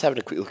 I was just having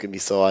a quick look at my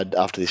side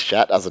after this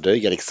chat, as I do,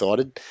 get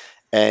excited.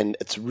 And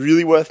it's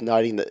really worth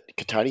noting that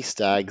Katoni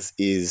Staggs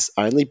is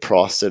only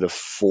priced at a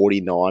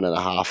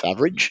 49.5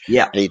 average.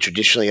 Yeah. And he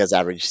traditionally has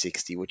averaged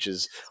 60, which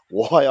is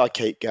why I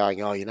keep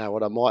going, oh, you know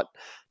what, I might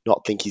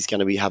not think he's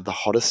going to have the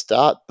hottest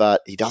start,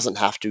 but he doesn't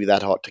have to be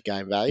that hot to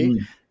gain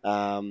value.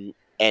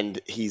 And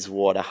he's,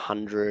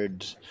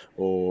 100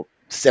 or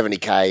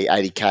 70K,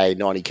 80K,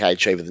 90K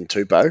cheaper than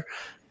Tupou.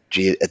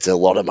 Gee, it's a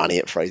lot of money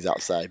it frees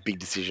up, so big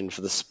decision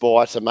for the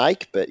Spy to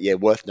make. But, yeah,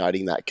 worth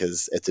noting that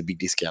because it's a big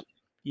discount.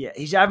 Yeah,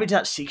 he's averaged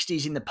at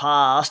 60s in the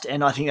past,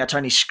 and I think that's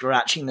only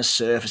scratching the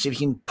surface. If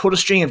he can put a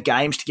string of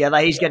games together,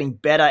 he's getting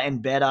better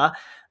and better.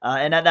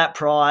 And at that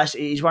price,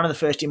 he's one of the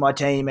first in my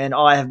team, and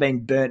I have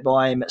been burnt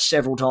by him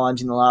several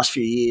times in the last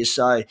few years.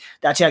 So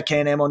that's how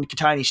keen I am on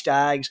Katoni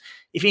Staggs.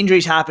 If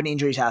injuries happen,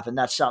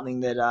 That's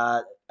something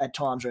that at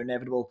times are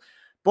inevitable.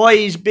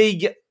 Boys,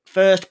 big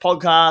first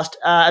podcast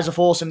as a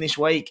foursome this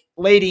week,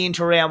 leading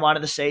into round one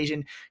of the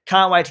season.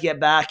 Can't wait to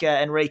get back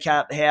and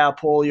recap how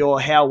poorly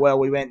or how well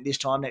we went this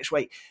time next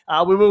week.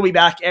 We will be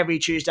back every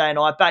Tuesday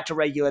night, back to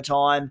regular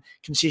time,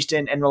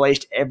 consistent and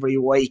released every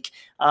week.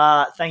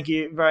 Thank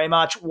you very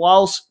much.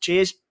 Wiles,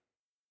 cheers.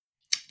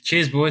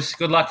 Cheers, boys.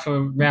 Good luck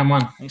for round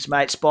one. Thanks,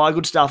 mate. Spy,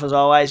 good stuff as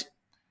always.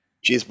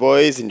 Cheers,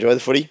 boys. Enjoy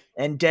the footy.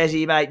 And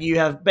Desi, mate, you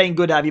have been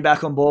good to have you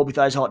back on board with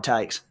those hot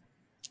takes.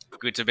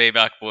 Good to be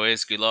back,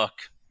 boys. Good luck.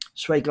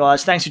 Sweet,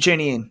 guys. Thanks for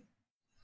tuning in.